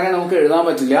അങ്ങനെ നമുക്ക് എഴുതാൻ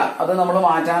പറ്റില്ല. അത് നമ്മൾ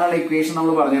മാറ്റാനുള്ള ഇക്വേഷൻ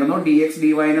നമ്മൾ പറഞ്ഞിരുന്നു. dx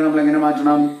dy നെ നമ്മൾ എങ്ങനെ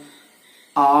മാറ്റണം?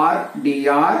 r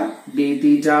dr d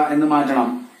തീറ്റ എന്ന് മാറ്റണം.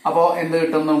 അപ്പോ എന്ത്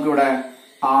കിട്ടും? നമുക്കിവിടെ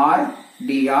r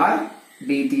dr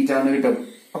d തീറ്റ എന്ന് കിട്ടും.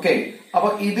 ഓക്കെ, അപ്പൊ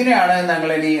ഇതിനെയാണ് ഞങ്ങൾ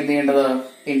ഇനി എന്ത് ചെയ്യേണ്ടത്?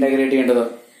 ഇന്റഗ്രേറ്റ് ചെയ്യേണ്ടത്.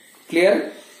 ക്ലിയർ?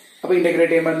 അപ്പൊ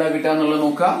ഇന്റഗ്രേറ്റ് ചെയ്യുമ്പോൾ എന്താ കിട്ടുക എന്നുള്ളത്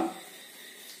നോക്കാം.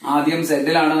 ആദ്യം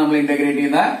സെഡിലാണ് നമ്മൾ ഇന്റഗ്രേറ്റ്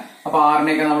ചെയ്യുന്നത്. അപ്പൊ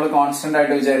ആറിനെയൊക്കെ നമ്മൾ കോൺസ്റ്റന്റ്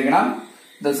ആയിട്ട് വിചാരിക്കണം.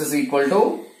 This is equal to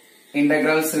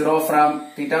integral 0 from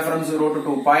theta from 0 to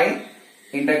 2π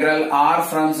integral r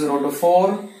from 0 to 4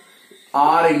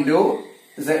 r into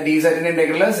dz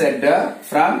integral z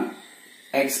from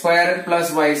X square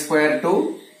plus Y square two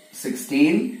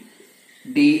 16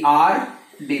 dr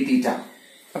d theta.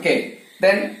 Okay,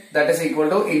 then that is equal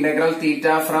to integral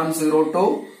theta from 0 to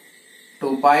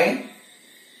 2π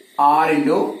r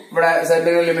into ഇവിടെ z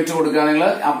limit കൊടുക്കുക. നിങ്ങൾ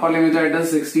upper limit ആയിട്ട്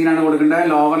 16 ആണ് കൊടുക്കേണ്ടത്.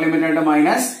 Lower limit ആയിട്ട്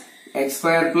minus X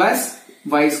square plus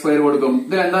Y square കൊടുക്കും.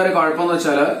 ഇതിൽ എന്താ ഒരു കുഴപ്പമെന്ന്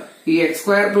വെച്ചാൽ ഈ X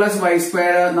square plus Y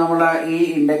square നമ്മുടെ ഈ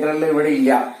ഇന്റഗ്രലിൽ ഇവിടെ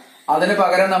ഇല്ല. അതിന്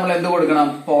പകരം നമ്മൾ എന്ത്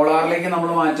കൊടുക്കണം? പോളാറിലേക്ക് നമ്മൾ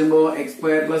മാറ്റുമ്പോൾ എക്സ്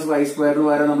സ്ക്വയർ പ്ലസ് വൈ സ്ക്വയറിന്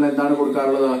പകരം നമ്മൾ എന്താണ്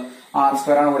കൊടുക്കാറുള്ളത്? ആർ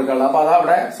സ്ക്വയർ ആണ് കൊടുക്കാറുള്ളത്. അപ്പൊ അത്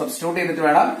അവിടെ സബ്സ്റ്റിറ്റ്യൂട്ട് ചെയ്തിട്ട്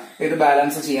വേണം ഇത്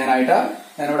ബാലൻസ് ചെയ്യാനായിട്ട്.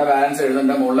 ഞാനിവിടെ ബാലൻസ്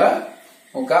എഴുതേണ്ട മുകളിൽ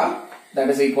നോക്കാം.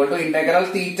 That is equal to integral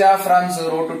theta from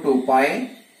 0 to 2π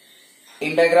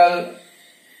integral,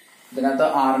 ഇതിനകത്ത്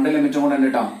ആറിന്റെ ലിമിറ്റും കൂടെ ഉണ്ട്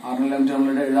കേട്ടോ. ആറിന്റെ ലിമിറ്റ്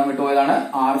നമ്മൾ എഴുതാൻ വിട്ടുപോയതാണ്.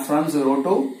 ആർ ഫ്രം 0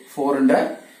 ടു 4 ഉണ്ട്.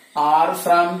 ആർ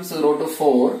ഫ്രം 0 ടു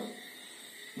 4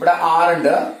 ഇവിടെ ആർ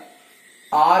ഉണ്ട്.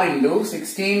 R into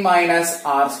 16 minus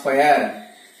R square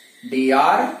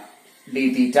dr d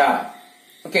theta.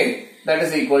 Okay, that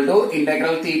is equal to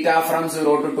integral theta from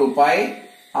 0 to 2 pi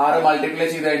r multiply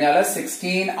ചെയ്ത് കഴിഞ്ഞാൽ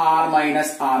 16r minus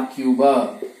r cube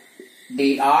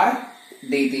dr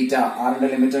d theta. r ന്റെ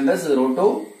limit ഉണ്ട് 0 to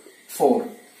 4.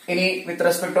 ഇനി with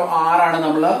respect to r ആണ്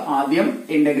നമ്മൾ ആദ്യം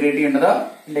integrate ചെയ്യേണ്ടത്.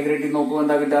 Integrate ചെയ്ത് നോക്കുമ്പോൾ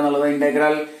എന്താ കിട്ടുക എന്നുള്ളത്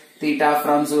integral theta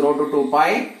from 0 to 2 pi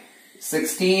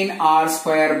 16r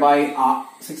square by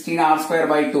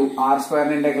 2 r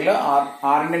square integral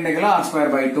r ന്റെ integral r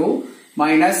square by 2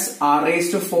 minus r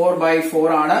raised to 4 by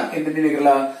 4 ആണ് എന്തിന്റെ integral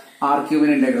r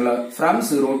ക്യൂബിന്റെ integral from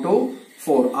 0 to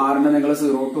 4. r ന്റെ നിങ്ങൾ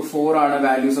 0 to 4 ആണ്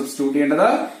വാല്യൂ സബ്സ്റ്റിറ്റ്യൂട്ട് ചെയ്യേണ്ടത്.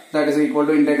 That is equal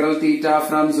to integral theta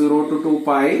from 0 to 2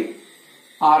 pi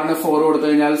r ന് 4 കൊടുത്തു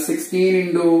കഴിഞ്ഞാൽ 16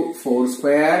 into 4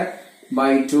 square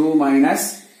by 2 minus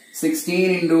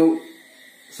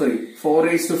 4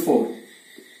 raised to 4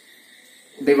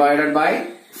 divided by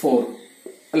 4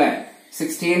 അല്ലെ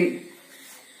 16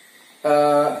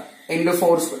 into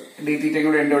 4 d theta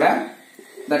കൂടെ ഉണ്ട് ഇവിടെ.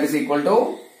 That is equal to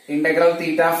integral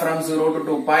theta from 0 to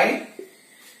 2 pi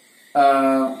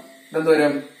എന്ത്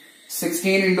വരും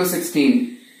 16 into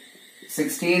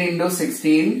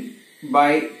 16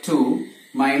 by 2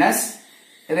 minus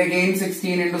ഇത് again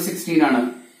 16 into 16 ആണ്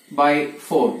by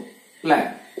 4 അല്ലെ.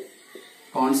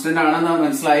 കോൺസ്റ്റന്റ് ആണെന്ന്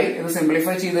മനസ്സിലായി. ഇത്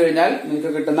സിംപ്ലിഫൈ ചെയ്ത് കഴിഞ്ഞാൽ നിങ്ങൾക്ക്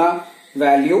കിട്ടുന്ന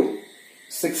വാല്യൂ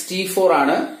 64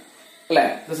 ആണ് അല്ലെ.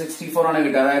 ഇത് 64 ആണ്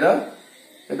കിട്ടുക. അതായത്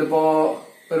ഇതിപ്പോ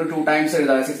ഒരു 2 ടൈംസ്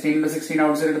എഴുതാം. 16 into 16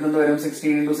 ഔട്ട് സൈഡ് എടുക്കുന്നത് വരും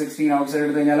 16 into 16 ഔട്ട് സൈഡ്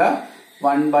എടുത്തു കഴിഞ്ഞാൽ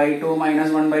 1/2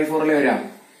 മൈനസ് 1/4 അല്ലേ വരാം.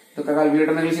 ഇതൊക്കെ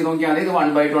കാൽക്കുലേറ്റർ നിങ്ങൾ ചെയ്ത് നോക്കിയാൽ ഇത്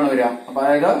 1/2 ആണ് വരാം. അപ്പൊ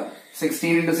അതായത്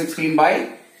 16 into 16 by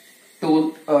 2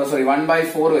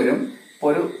 1/4 വരും. അപ്പൊ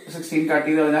ഒരു 16 കട്ട്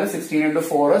ചെയ്ത് കഴിഞ്ഞാൽ 16 into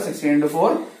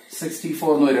 4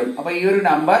 64 എന്ന് വരും. അപ്പൊ ഈ ഒരു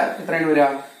നമ്പർ എത്രയാണ് വരിക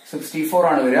 64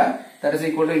 ആണ് വരിക. That is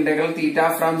equal to integral theta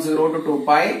from 0 to 2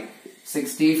 pi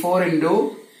 64 into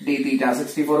d theta.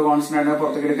 64 constant ആണ്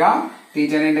പുറത്തേക്ക് എടുക്കാം. d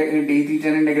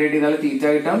theta ഇന്റഗ്രേറ്റ് ചെയ്താൽ തീറ്റ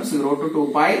കിട്ടും 0 to 2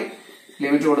 pi.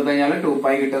 ലിമിറ്റ് കൊടുത്തു കഴിഞ്ഞാൽ 2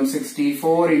 pi കിട്ടും.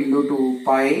 64 into 2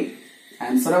 pi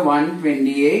ആൻസർ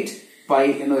 128 pi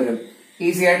എന്ന് വരും.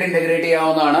 ഈസി ആയിട്ട് ഇന്റഗ്രേറ്റ്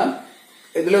ചെയ്യാവുന്നതാണ്.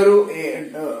 ഇതിലൊരു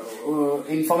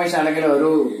ഇൻഫർമേഷൻ അല്ലെങ്കിൽ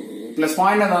ഒരു പ്ലസ്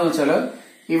പോയിന്റ് എന്താണെന്ന് വെച്ചാൽ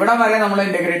ഇവിടെ വരെ നമ്മൾ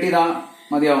ഇന്റഗ്രേറ്റ് ചെയ്താൽ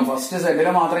മതിയാവും. ഫസ്റ്റ്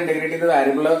സെറ്റില് മാത്രം ഇന്റഗ്രേറ്റ് ചെയ്ത്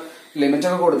വാരിയബിള് ലിമിറ്റ്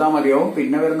ഒക്കെ കൊടുത്താൽ മതിയാവും.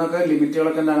 പിന്നെ വരുന്നൊക്കെ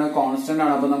ലിമിറ്റുകളൊക്കെ എന്താണ് കോൺസ്റ്റന്റ്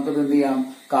ആണ്. അപ്പൊ നമുക്ക് ഇത് എന്ത് ചെയ്യാം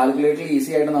കാൽക്കുലേറ്ററിൽ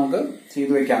ഈസി ആയിട്ട് നമുക്ക്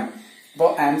ചെയ്തു വെക്കാം. അപ്പോൾ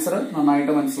ആൻസർ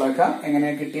നന്നായിട്ട് മനസ്സിലാക്കുക.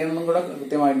 എങ്ങനെയാണ് കിട്ടിയതെന്നും കൂടെ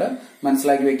കൃത്യമായിട്ട്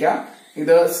മനസ്സിലാക്കി വെക്കുക.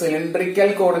 ഇത് സിലിണ്ടറിക്കൽ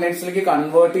കോർഡിനേറ്റ്സിലേക്ക്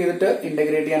കൺവേർട്ട് ചെയ്തിട്ട്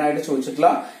ഇന്റഗ്രേറ്റ് ചെയ്യാനായിട്ട് ചോദിച്ചിട്ടുള്ള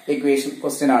ഇക്വേഷൻ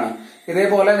ക്വസ്റ്റ്യൻ ആണ്.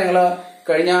 ഇതേപോലെ നിങ്ങൾ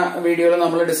കഴിഞ്ഞ വീഡിയോയിൽ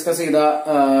നമ്മൾ ഡിസ്കസ് ചെയ്ത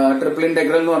ട്രിപ്പിൾ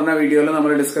ഇന്റഗ്രൽ എന്ന് പറഞ്ഞ വീഡിയോയിൽ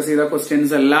നമ്മൾ ഡിസ്കസ് ചെയ്ത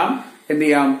ക്വസ്റ്റ്യൻസ് എല്ലാം എന്ത്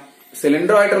ചെയ്യാം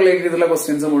സിലിണ്ടറുമായിട്ട് റിലേറ്റ് ചെയ്തിട്ടുള്ള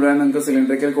ക്വസ്റ്റ്യൻസ് മുഴുവൻ നിങ്ങൾക്ക്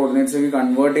സിലിണ്ടറിക്കൽ കോർഡിനേറ്റ്സിലേക്ക്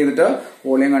കൺവേർട്ട് ചെയ്തിട്ട്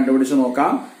വോളിയം കണ്ടുപിടിച്ച്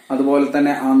നോക്കാം. അതുപോലെ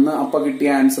തന്നെ അപ്പൊ കിട്ടിയ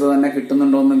ആൻസർ തന്നെ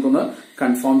കിട്ടുന്നുണ്ടോ എന്ന് നിങ്ങൾക്കൊന്ന്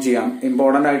കൺഫേം ചെയ്യാം.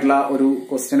 ഇമ്പോർട്ടന്റ് ആയിട്ടുള്ള ഒരു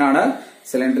ക്വസ്റ്റ്യൻ ആണ്.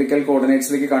 സിലിണ്ടറിക്കൽ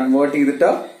കോർഡിനേറ്റ്സിലേക്ക് കൺവേർട്ട്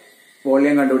ചെയ്തിട്ട്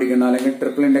വോളിയം കണ്ടുപിടിക്കുന്ന അല്ലെങ്കിൽ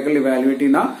ട്രിപ്പിൾ ഇന്റഗ്രൽ ഇവാലുവേറ്റ്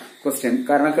ചെയ്യുന്ന ക്വസ്റ്റ്യൻ.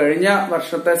 കാരണം കഴിഞ്ഞ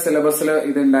വർഷത്തെ സിലബസിൽ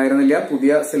ഇത് ഉണ്ടായിരുന്നില്ല,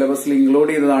 പുതിയ സിലബസിൽ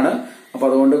ഇൻക്ലൂഡ് ചെയ്തതാണ്. അപ്പൊ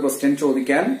അതുകൊണ്ട് ക്വസ്റ്റ്യൻ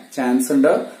ചോദിക്കാൻ ചാൻസ്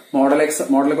ഉണ്ട്. മോഡൽ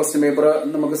ക്വസ്റ്റ്യൻ പേപ്പർ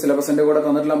നമുക്ക് സിലബസിന്റെ കൂടെ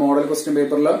തന്നിട്ടുള്ള മോഡൽ ക്വസ്റ്റ്യൻ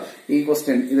പേപ്പറിൽ ഈ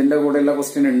ക്വസ്റ്റ്യൻ ഇതിന്റെ കൂടെയുള്ള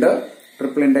ക്വസ്റ്റ്യൻ ഉണ്ട്.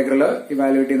 ട്രിപ്പിൾ ഇന്റഗ്രൽ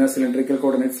ഇവാലുവേറ്റ് ചെയ്യുന്ന സിലിണ്ടറിക്കൽ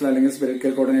കോർഡിനേറ്റ്സിൽ അല്ലെങ്കിൽ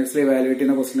സ്ഫെറിക്കൽ കോർഡിനേറ്റ്സിൽ ഇവാലുവേറ്റ്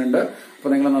ചെയ്യുന്ന ക്വസ്റ്റ്യൻ ഉണ്ട്. അപ്പൊ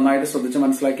നിങ്ങൾ നന്നായിട്ട് ശ്രദ്ധിച്ച്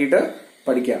മനസ്സിലാക്കിയിട്ട്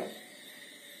പഠിക്കാം.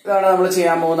 ഇതാണ് നമ്മൾ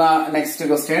ചെയ്യാൻ പോകുന്ന next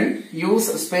question.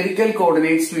 Use spherical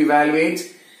coordinates to evaluate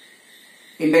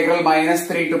integral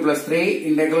 -3 to +3,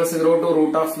 integral 0 to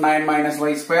root of 9 minus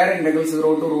y square, integral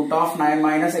 0 to root of 9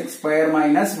 minus x square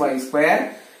minus y square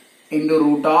into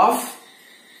root of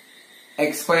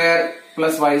x square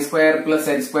plus y square plus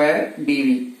z square dv.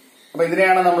 അപ്പൊ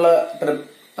ഇതിനെയാണ് നമ്മൾ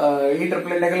ഈ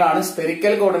triple integral ആണ്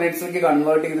spherical കോർഡിനേറ്റ്സിലേക്ക്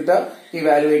convert ചെയ്തിട്ട്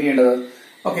evaluate ചെയ്യേണ്ടത്.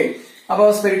 Okay, അപ്പോൾ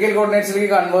spherical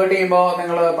കോർഡിനേറ്റ്സിലേക്ക് convert ചെയ്യുമ്പോൾ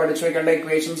നിങ്ങൾ പഠിച്ചു വെക്കേണ്ട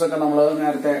ഇക്വേഷൻസ് ഒക്കെ നമ്മൾ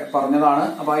നേരത്തെ പറഞ്ഞതാണ്.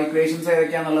 അപ്പൊ ആ ഇക്വേഷൻസ്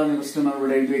ഏതൊക്കെയാണെന്നുള്ളത് ജസ്റ്റ് നമ്മൾ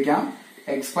ഇവിടെ എഴുതി വെക്കാം.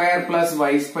 x square plus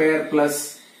y square plus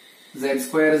z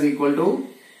square is equal to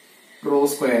rho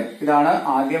square. ഇതാണ്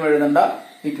ആദ്യം എഴുതേണ്ട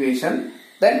equation.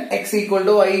 Then x equal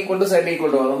to y equal to z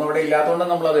equal to, അതൊന്നും ഇവിടെ ഇല്ലാത്തതുകൊണ്ട്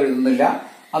നമ്മൾ അത് എഴുതുന്നില്ല.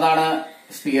 അതാണ്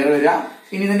സ്ഫിയർ വരിക.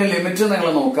 ഇനി ഇതിന്റെ ലിമിറ്റ് നിങ്ങൾ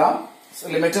നോക്കാം.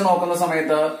 ലിമിറ്റ് നോക്കുന്ന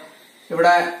സമയത്ത്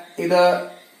ഇവിടെ ഇത്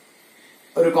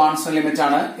ഒരു കോൺസ്റ്റന്റ് ലിമിറ്റ്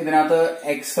ആണ്. ഇതിനകത്ത്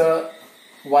x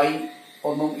y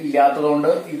ഒന്നും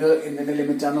ഇല്ലാത്തതുകൊണ്ട് ഇത് എന്തിന്റെ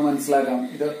ലിമിറ്റ് ആണെന്ന് മനസ്സിലാക്കാം.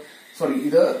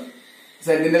 ഇത്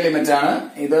സെഡിന്റെ ലിമിറ്റ് ആണ്,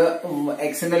 ഇത്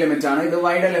എക്സിന്റെ ലിമിറ്റ് ആണ്, ഇത്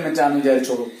വൈയുടെ ലിമിറ്റ് ആണെന്ന്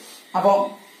വിചാരിച്ചോളൂ. അപ്പോ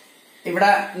ഇവിടെ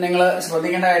നിങ്ങൾ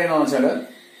ശ്രദ്ധിക്കേണ്ട കാര്യം എന്താണെന്ന് വെച്ചാല്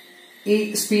ഈ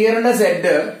സ്ഫിയറിന്റെ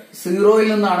സെഡ് 0-ൽ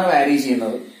നിന്നാണ് വാരി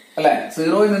ചെയ്യുന്നത് അല്ലെ.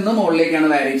 0-ൽ നിന്ന് മുകളിലേക്കാണ്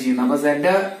വാരി ചെയ്യുന്നത്. അപ്പൊ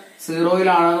സെഡ്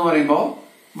 0-ലാണെന്ന് പറയുമ്പോ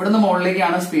ഇവിടുന്ന്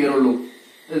മുകളിലേക്കാണ് സ്ഫിയർ ഉള്ളൂ.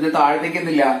 ഇത് താഴത്തേക്ക്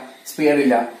എന്തില്ല, സ്ഫിയർ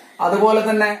ഇല്ല. അതുപോലെ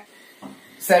തന്നെ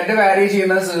സെഡ് വാരി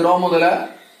ചെയ്യുന്നത് 0 മുതൽ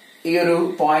ഈ ഒരു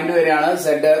പോയിന്റ് വരെയാണ്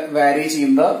സെഡ് വാരി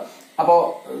ചെയ്യുന്നത്. അപ്പോ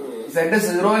സെഡ്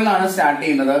 0 നിന്നാണ് സ്റ്റാർട്ട്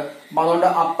ചെയ്യുന്നത്. അപ്പൊ അതുകൊണ്ട്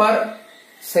അപ്പർ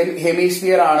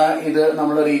ഹെമിസ്ഫിയർ ആണ് ഇത്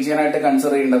നമ്മൾ റീജിയൻ ആയിട്ട്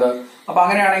കൺസിഡർ ചെയ്യേണ്ടത്. അപ്പൊ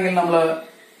അങ്ങനെയാണെങ്കിൽ നമ്മൾ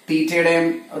തീറ്റയുടെയും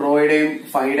റോയുടെയും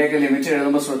ഫൈയുടെ ഒക്കെ ലിമിറ്റ്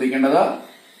എഴുതുമ്പോൾ ശ്രദ്ധിക്കേണ്ടത്,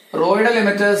 റോയുടെ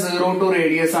ലിമിറ്റ് 0 to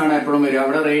റേഡിയസ് ആണ് എപ്പോഴും വരിക.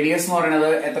 അവിടെ റേഡിയസ് എന്ന് പറയുന്നത്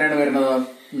എത്രയാണ് വരുന്നത്?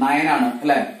 9 ആണ്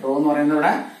അല്ലെ. റോ എന്ന് പറയുന്നത്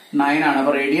ഇവിടെ 9 ആണ്.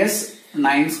 അപ്പൊ റേഡിയസ്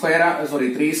 9 സ്ക്വയർ, സോറി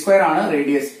 3 സ്ക്വയർ ആണ്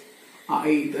റേഡിയസ്.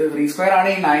 3 സ്ക്വയർ ആണ്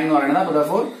ഈ 9 എന്ന് പറയുന്നത്. അപ്പൊ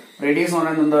ദർഫോർ റേഡിയസ് എന്ന്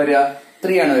പറയുന്നത് എന്താ വരിക?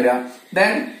 3 ആണ് വരിക.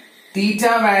 ദെൻ തീറ്റ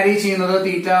വാരി ചെയ്യുന്നത്,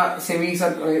 തീറ്റ സെമി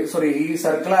സർക്കിൾ, സോറി ഈ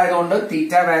സർക്കിൾ ആയതുകൊണ്ട്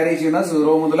തീറ്റ വാരി ചെയ്യുന്നത്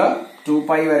 0 മുതൽ 2π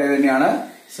വരെ തന്നെയാണ്.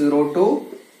 0 to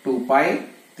 2π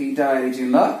തീറ്റ വാരി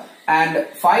ചെയ്യുന്നത്. ആൻഡ്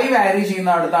ഫൈ വാരി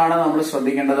ചെയ്യുന്ന അടുത്താണ് നമ്മൾ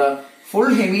ശ്രദ്ധിക്കേണ്ടത്. ഫുൾ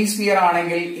ഹെമിസ്ഫിയർ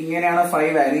ആണെങ്കിൽ ഇങ്ങനെയാണ് ഫൈ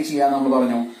വാരി ചെയ്യാൻ നമ്മൾ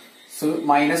പറഞ്ഞു.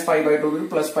 -π/2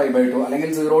 +π/2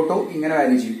 അല്ലെങ്കിൽ 0 to ഇങ്ങനെ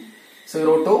വാരി ചെയ്യും,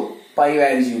 0 to π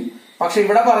വാരി ചെയ്യും. പക്ഷെ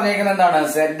ഇവിടെ പറഞ്ഞേക്കുന്നത് എന്താണ്?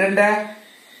 സെഡിന്റെ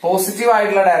പോസിറ്റീവ്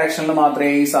ആയിട്ടുള്ള ഡയറക്ഷനിൽ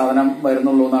മാത്രമേ ഈ സാധനം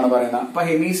വരുന്നുള്ളൂ എന്നാണ് പറയുന്നത്. അപ്പൊ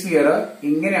ഹെമിസ്ഫിയർ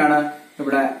ഇങ്ങനെയാണ്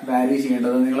ഇവിടെ വാരി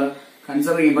ചെയ്യേണ്ടത്. നിങ്ങൾ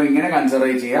കൺസിഡർ ചെയ്യുമ്പോൾ ഇങ്ങനെ കൺസിഡർ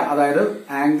ചെയ്യുക. അതായത്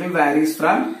angle varies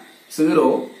from 0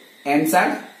 ends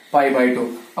at π/2.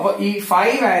 അപ്പൊ ഈ ഫൈ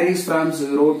വാരീസ് ഫ്രം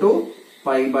 0 to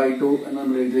π/2 എന്ന്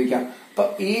നമ്മൾ എഴുതി വയ്ക്കാം. അപ്പൊ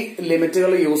ഈ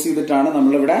ലിമിറ്റുകൾ യൂസ് ചെയ്തിട്ടാണ്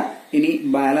നമ്മളിവിടെ ഇനി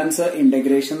ബാലൻസ്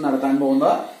ഇന്റഗ്രേഷൻ നടത്താൻ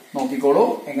പോകുന്നത്. നോക്കിക്കോളൂ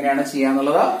എങ്ങനെയാണ്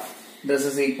ചെയ്യാന്നുള്ളത്. This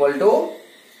is equal to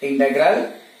integral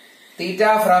theta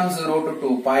from 0 to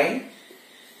 2π,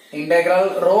 integral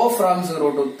rho from 0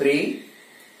 to 3,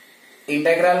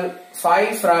 integral phi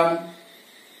from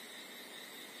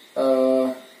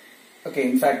okay,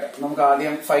 in fact നമുക്ക്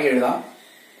ആദ്യം ഫൈ എഴുതാം.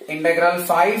 Integral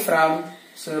phi from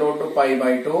 0 to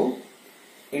π/2,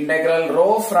 integral rho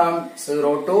from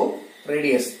 0 to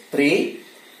radius 3.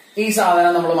 ഈ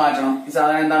സാധനം നമ്മൾ മാറ്റണം. ഈ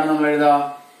സാധനം എന്താണ് നമ്മൾ എഴുതുക?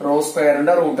 റോ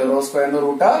സ്ക്വയറിന്റെ റൂട്ട്. റോ സ്ക്വയറിന്റെ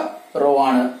റൂട്ട് റോ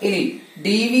ആണ്. ഇനി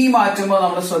ഡി വി മാറ്റുമ്പോൾ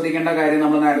നമ്മൾ ശ്രദ്ധിക്കേണ്ട കാര്യം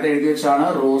നമ്മൾ നേരത്തെ എഴുതി വെച്ചാണ്.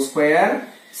 Rho square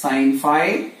sine phi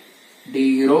D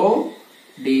raw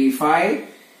D phi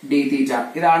D തീറ്റ,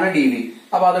 ഇതാണ് ഡി വി.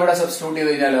 അപ്പൊ അതിവിടെ സബ്സ്റ്റിറ്റ്യൂട്ട്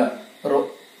ചെയ്ത് കഴിഞ്ഞാല്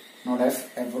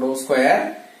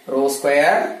rho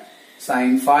square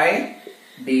sine phi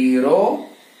D raw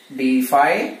D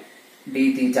phi D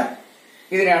തീറ്റ,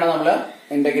 ഇതിനെയാണ് നമ്മൾ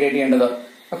ഇന്റഗ്രേറ്റ് ചെയ്യേണ്ടത്.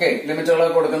 ഓക്കെ, ലിമിറ്റുകൾ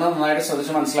കൊടുക്കുന്നത് നന്നായിട്ട്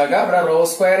ശ്രദ്ധിച്ച് മനസ്സിലാക്കുക. ഇവിടെ റോ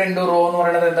സ്ക്വയർ ഇൻറ്റു റോ എന്ന്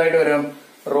പറയുന്നത് എന്തായിട്ട് വരും?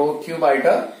 റോ ക്യൂബ്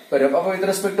ആയിട്ട് വരും. അപ്പൊ with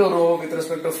respect to rho, with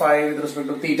respect to phi, with respect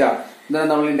to തീറ്റ, ഇതാണ്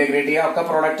നമ്മൾ ഇന്റഗ്രേറ്റ് ചെയ്യുക. ഒക്കെ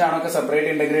പ്രോഡക്റ്റ് ആണ്, ഒക്കെ സെപ്പറേറ്റ്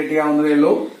ഇന്റഗ്രേറ്റ് ചെയ്യാവുന്നതേ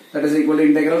ഉള്ളൂ. That is equal to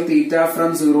integral theta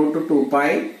from 0 to 2π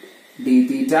D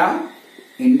theta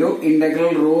into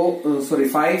integral rho, sorry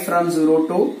phi from 0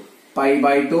 to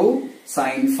π/2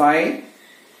 sine phi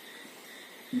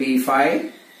D phi,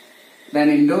 then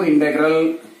into integral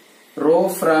rho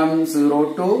from 0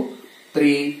 to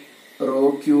 3 rho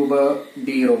cube d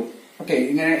rho. Okay,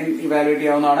 ഇങ്ങനെ evaluate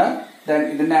ചെയ്യാവുന്നതാണ്. Then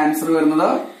ഇതിന്റെ answer വരുന്നത്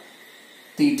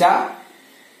തീറ്റ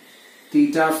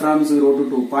from 0 to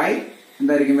 2π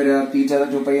എന്തായിരിക്കും വരിക? തീറ്റ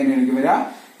 2π തന്നെയായിരിക്കും വരിക.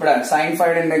 ഇവിടെ sign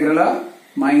ഫൈയുടെ integral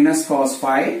minus cos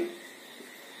phi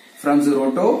from 0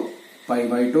 to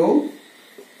π/2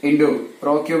 into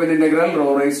rho cube integral rho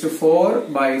raise to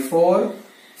 4/4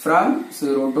 from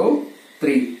 0 to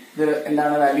 3. ഇത്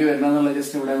എന്താണ് വാല്യൂ വരുന്നത്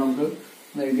ജസ്റ്റ് ഇവിടെ നമുക്ക്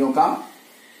എഴുതി നോക്കാം.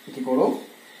 നോക്കിക്കോളൂ.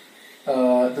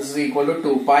 This is equal to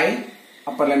 2π,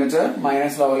 upper limit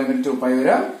minus lower limit 2π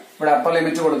വരിക. ഇവിടെ അപ്പർ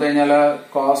ലിമിറ്റ് കൊടുത്തു കഴിഞ്ഞാൽ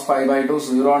കോസ് π/2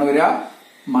 0 ആണ് വരിക.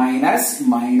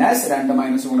 മൈനസ് രണ്ട്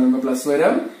മൈനസ് കൂടെ വരുമ്പോൾ പ്ലസ്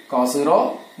വരും. കോസ് 0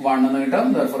 1 എന്ന് കിട്ടും.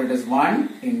 therefore it is 1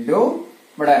 into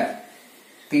ഇവിടെ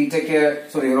തീറ്റയ്ക്ക്,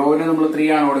 സോറി റോവിന് നമ്മൾ 3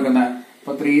 ആണ് കൊടുക്കുന്നത്.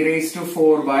 അപ്പൊ 3 raised to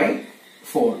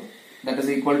 4/4 that is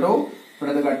equal to,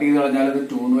 ഇവിടെ കട്ട് ചെയ്ത് കളഞ്ഞാൽ ഇത്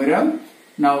 2 എന്ന് വരും.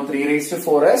 Now 3 raised to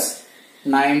 4 is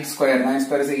 9 square. 9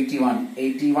 square is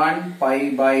 81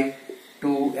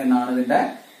 π/2 എന്നാണ് ഇതിന്റെ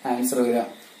ആൻസർ വരിക.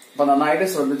 അപ്പൊ നന്നായിട്ട്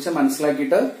ശ്രദ്ധിച്ച്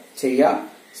മനസ്സിലാക്കിയിട്ട് ചെയ്യാം.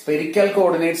 സ്പെരിക്കൽ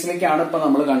കോർഡിനേറ്റ്സിലേക്കാണ് ഇപ്പൊ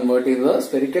നമ്മൾ കൺവേർട്ട് ചെയ്തത്.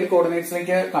 സ്പെരിക്കൽ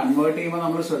കോർഡിനേറ്റ്സിലേക്ക് കൺവേർട്ട് ചെയ്യുമ്പോൾ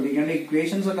നമ്മൾ ശ്രദ്ധിക്കേണ്ട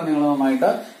ഇക്വേഷൻസ് ഒക്കെ നിങ്ങൾ നന്നായിട്ട്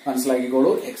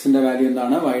മനസ്സിലാക്കിക്കോളൂ. എക്സിന്റെ വാല്യൂ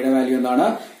എന്താണ്, വൈയുടെ വാല്യൂ എന്താണ്,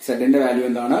 സെഡിന്റെ വാല്യൂ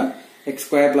എന്താണ്, x²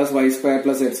 + y²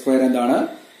 + z² എന്താണ്.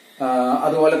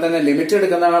 അതുപോലെ തന്നെ ലിമിറ്റ്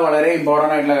എടുക്കുന്നതാണ് വളരെ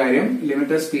ഇമ്പോർട്ടന്റ് ആയിട്ടുള്ള കാര്യം.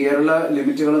 ലിമിറ്റ് സ്പിയറിലെ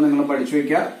ലിമിറ്റുകൾ നിങ്ങൾ പഠിച്ചു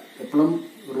വെക്കുക. എപ്പോഴും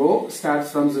raw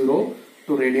starts from 0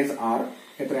 to radius r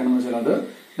എത്രയാണെന്ന് വെച്ചാൽ അത്.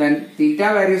 Then theta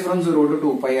varies from 0 to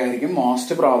 2π ആയിരിക്കും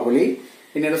മോസ്റ്റ് പ്രോബബ്ലി.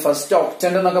 പിന്നെ ഇത് ഫസ്റ്റ്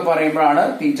ഒക്ടന്റ് എന്നൊക്കെ പറയുമ്പോഴാണ്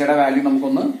തീറ്റയുടെ വാല്യൂ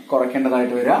നമുക്കൊന്ന്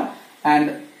കുറയ്ക്കേണ്ടതായിട്ട് വരിക. And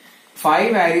phi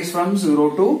varies from 0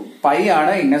 to π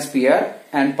ആണ് in A sphere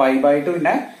and π/2 in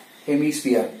A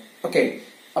hemisphere. Okay,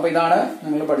 അപ്പൊ ഇതാണ്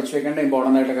നിങ്ങൾ പഠിച്ചു വെക്കേണ്ട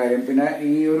ഇമ്പോർട്ടന്റ് ആയിട്ടുള്ള കാര്യം. പിന്നെ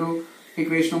ഈ ഒരു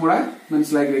ഇക്വേഷനും കൂടെ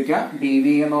മനസ്സിലാക്കി വെക്കുക. ഡി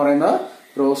വി എന്ന് പറയുന്നത്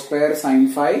rho square sine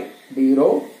phi D raw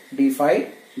D phi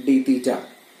D തീറ്റ.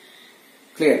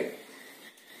 ക്ലിയർ?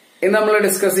 ഇന്ന് നമ്മൾ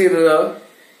ഡിസ്കസ് ചെയ്തത്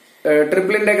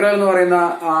ട്രിപ്പിൾ ഇന്റഗ്രൽ എന്ന് പറയുന്ന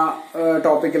ആ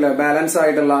ടോപ്പിക്കില് ബാലൻസ്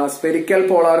ആയിട്ടുള്ള spherical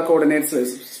polar coordinates,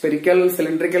 spherical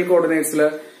cylindrical കോർഡിനേറ്റ്സിൽ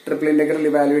triple integral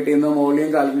evaluate ചെയ്യുന്നതും വോളിയം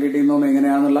കാൽക്കുലേറ്റ് ചെയ്യുന്നതും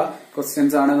എങ്ങനെയാണെന്നുള്ള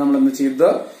ക്വസ്റ്റ്യൻസ് ആണ് നമ്മൾ ഇന്ന് ചെയ്തത്.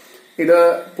 ഇത്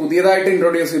പുതിയതായിട്ട്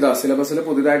ഇൻട്രൊഡ്യൂസ് ചെയ്ത സിലബസിൽ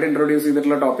പുതിയതായിട്ട് ഇൻട്രൊഡ്യൂസ്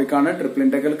ചെയ്തിട്ടുള്ള ടോപ്പിക്കാണ്. ട്രിപ്പിൾ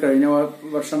ഇന്റഗ്രൽ കഴിഞ്ഞ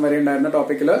വർഷം വരെ ഉണ്ടായിരുന്ന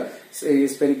ടോപ്പിക്കിൽ ഈ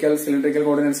സ്പെരിക്കൽ സിലിണ്ടറിക്കൽ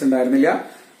കോർഡിനേറ്റ്സ് ഉണ്ടായിരുന്നില്ല.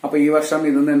 അപ്പൊ ഈ വർഷം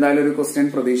ഇതിന്ന് എന്തായാലും ഒരു ക്വസ്റ്റ്യൻ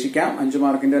പ്രതീക്ഷിക്കാം. 5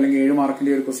 മാർക്കിന്റെ അല്ലെങ്കിൽ 7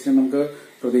 മാർക്കിന്റെ ഒരു ക്വസ്റ്റ്യൻ നമുക്ക്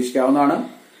പ്രതീക്ഷിക്കാവുന്നതാണ്.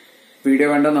 വീഡിയോ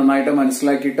വേണ്ട നന്നായിട്ട്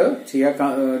മനസ്സിലാക്കിയിട്ട് ചെയ്യാം.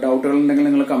 ഡൗട്ടുകൾ ഉണ്ടെങ്കിൽ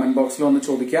നിങ്ങൾ കമന്റ് ബോക്സിൽ ഒന്ന്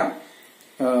ചോദിക്കാം.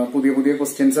 പുതിയ പുതിയ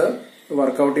ക്വസ്റ്റ്യൻസ്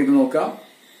വർക്ക്ഔട്ട് ചെയ്ത് നോക്കാം.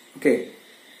 Okay,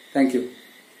 thank you.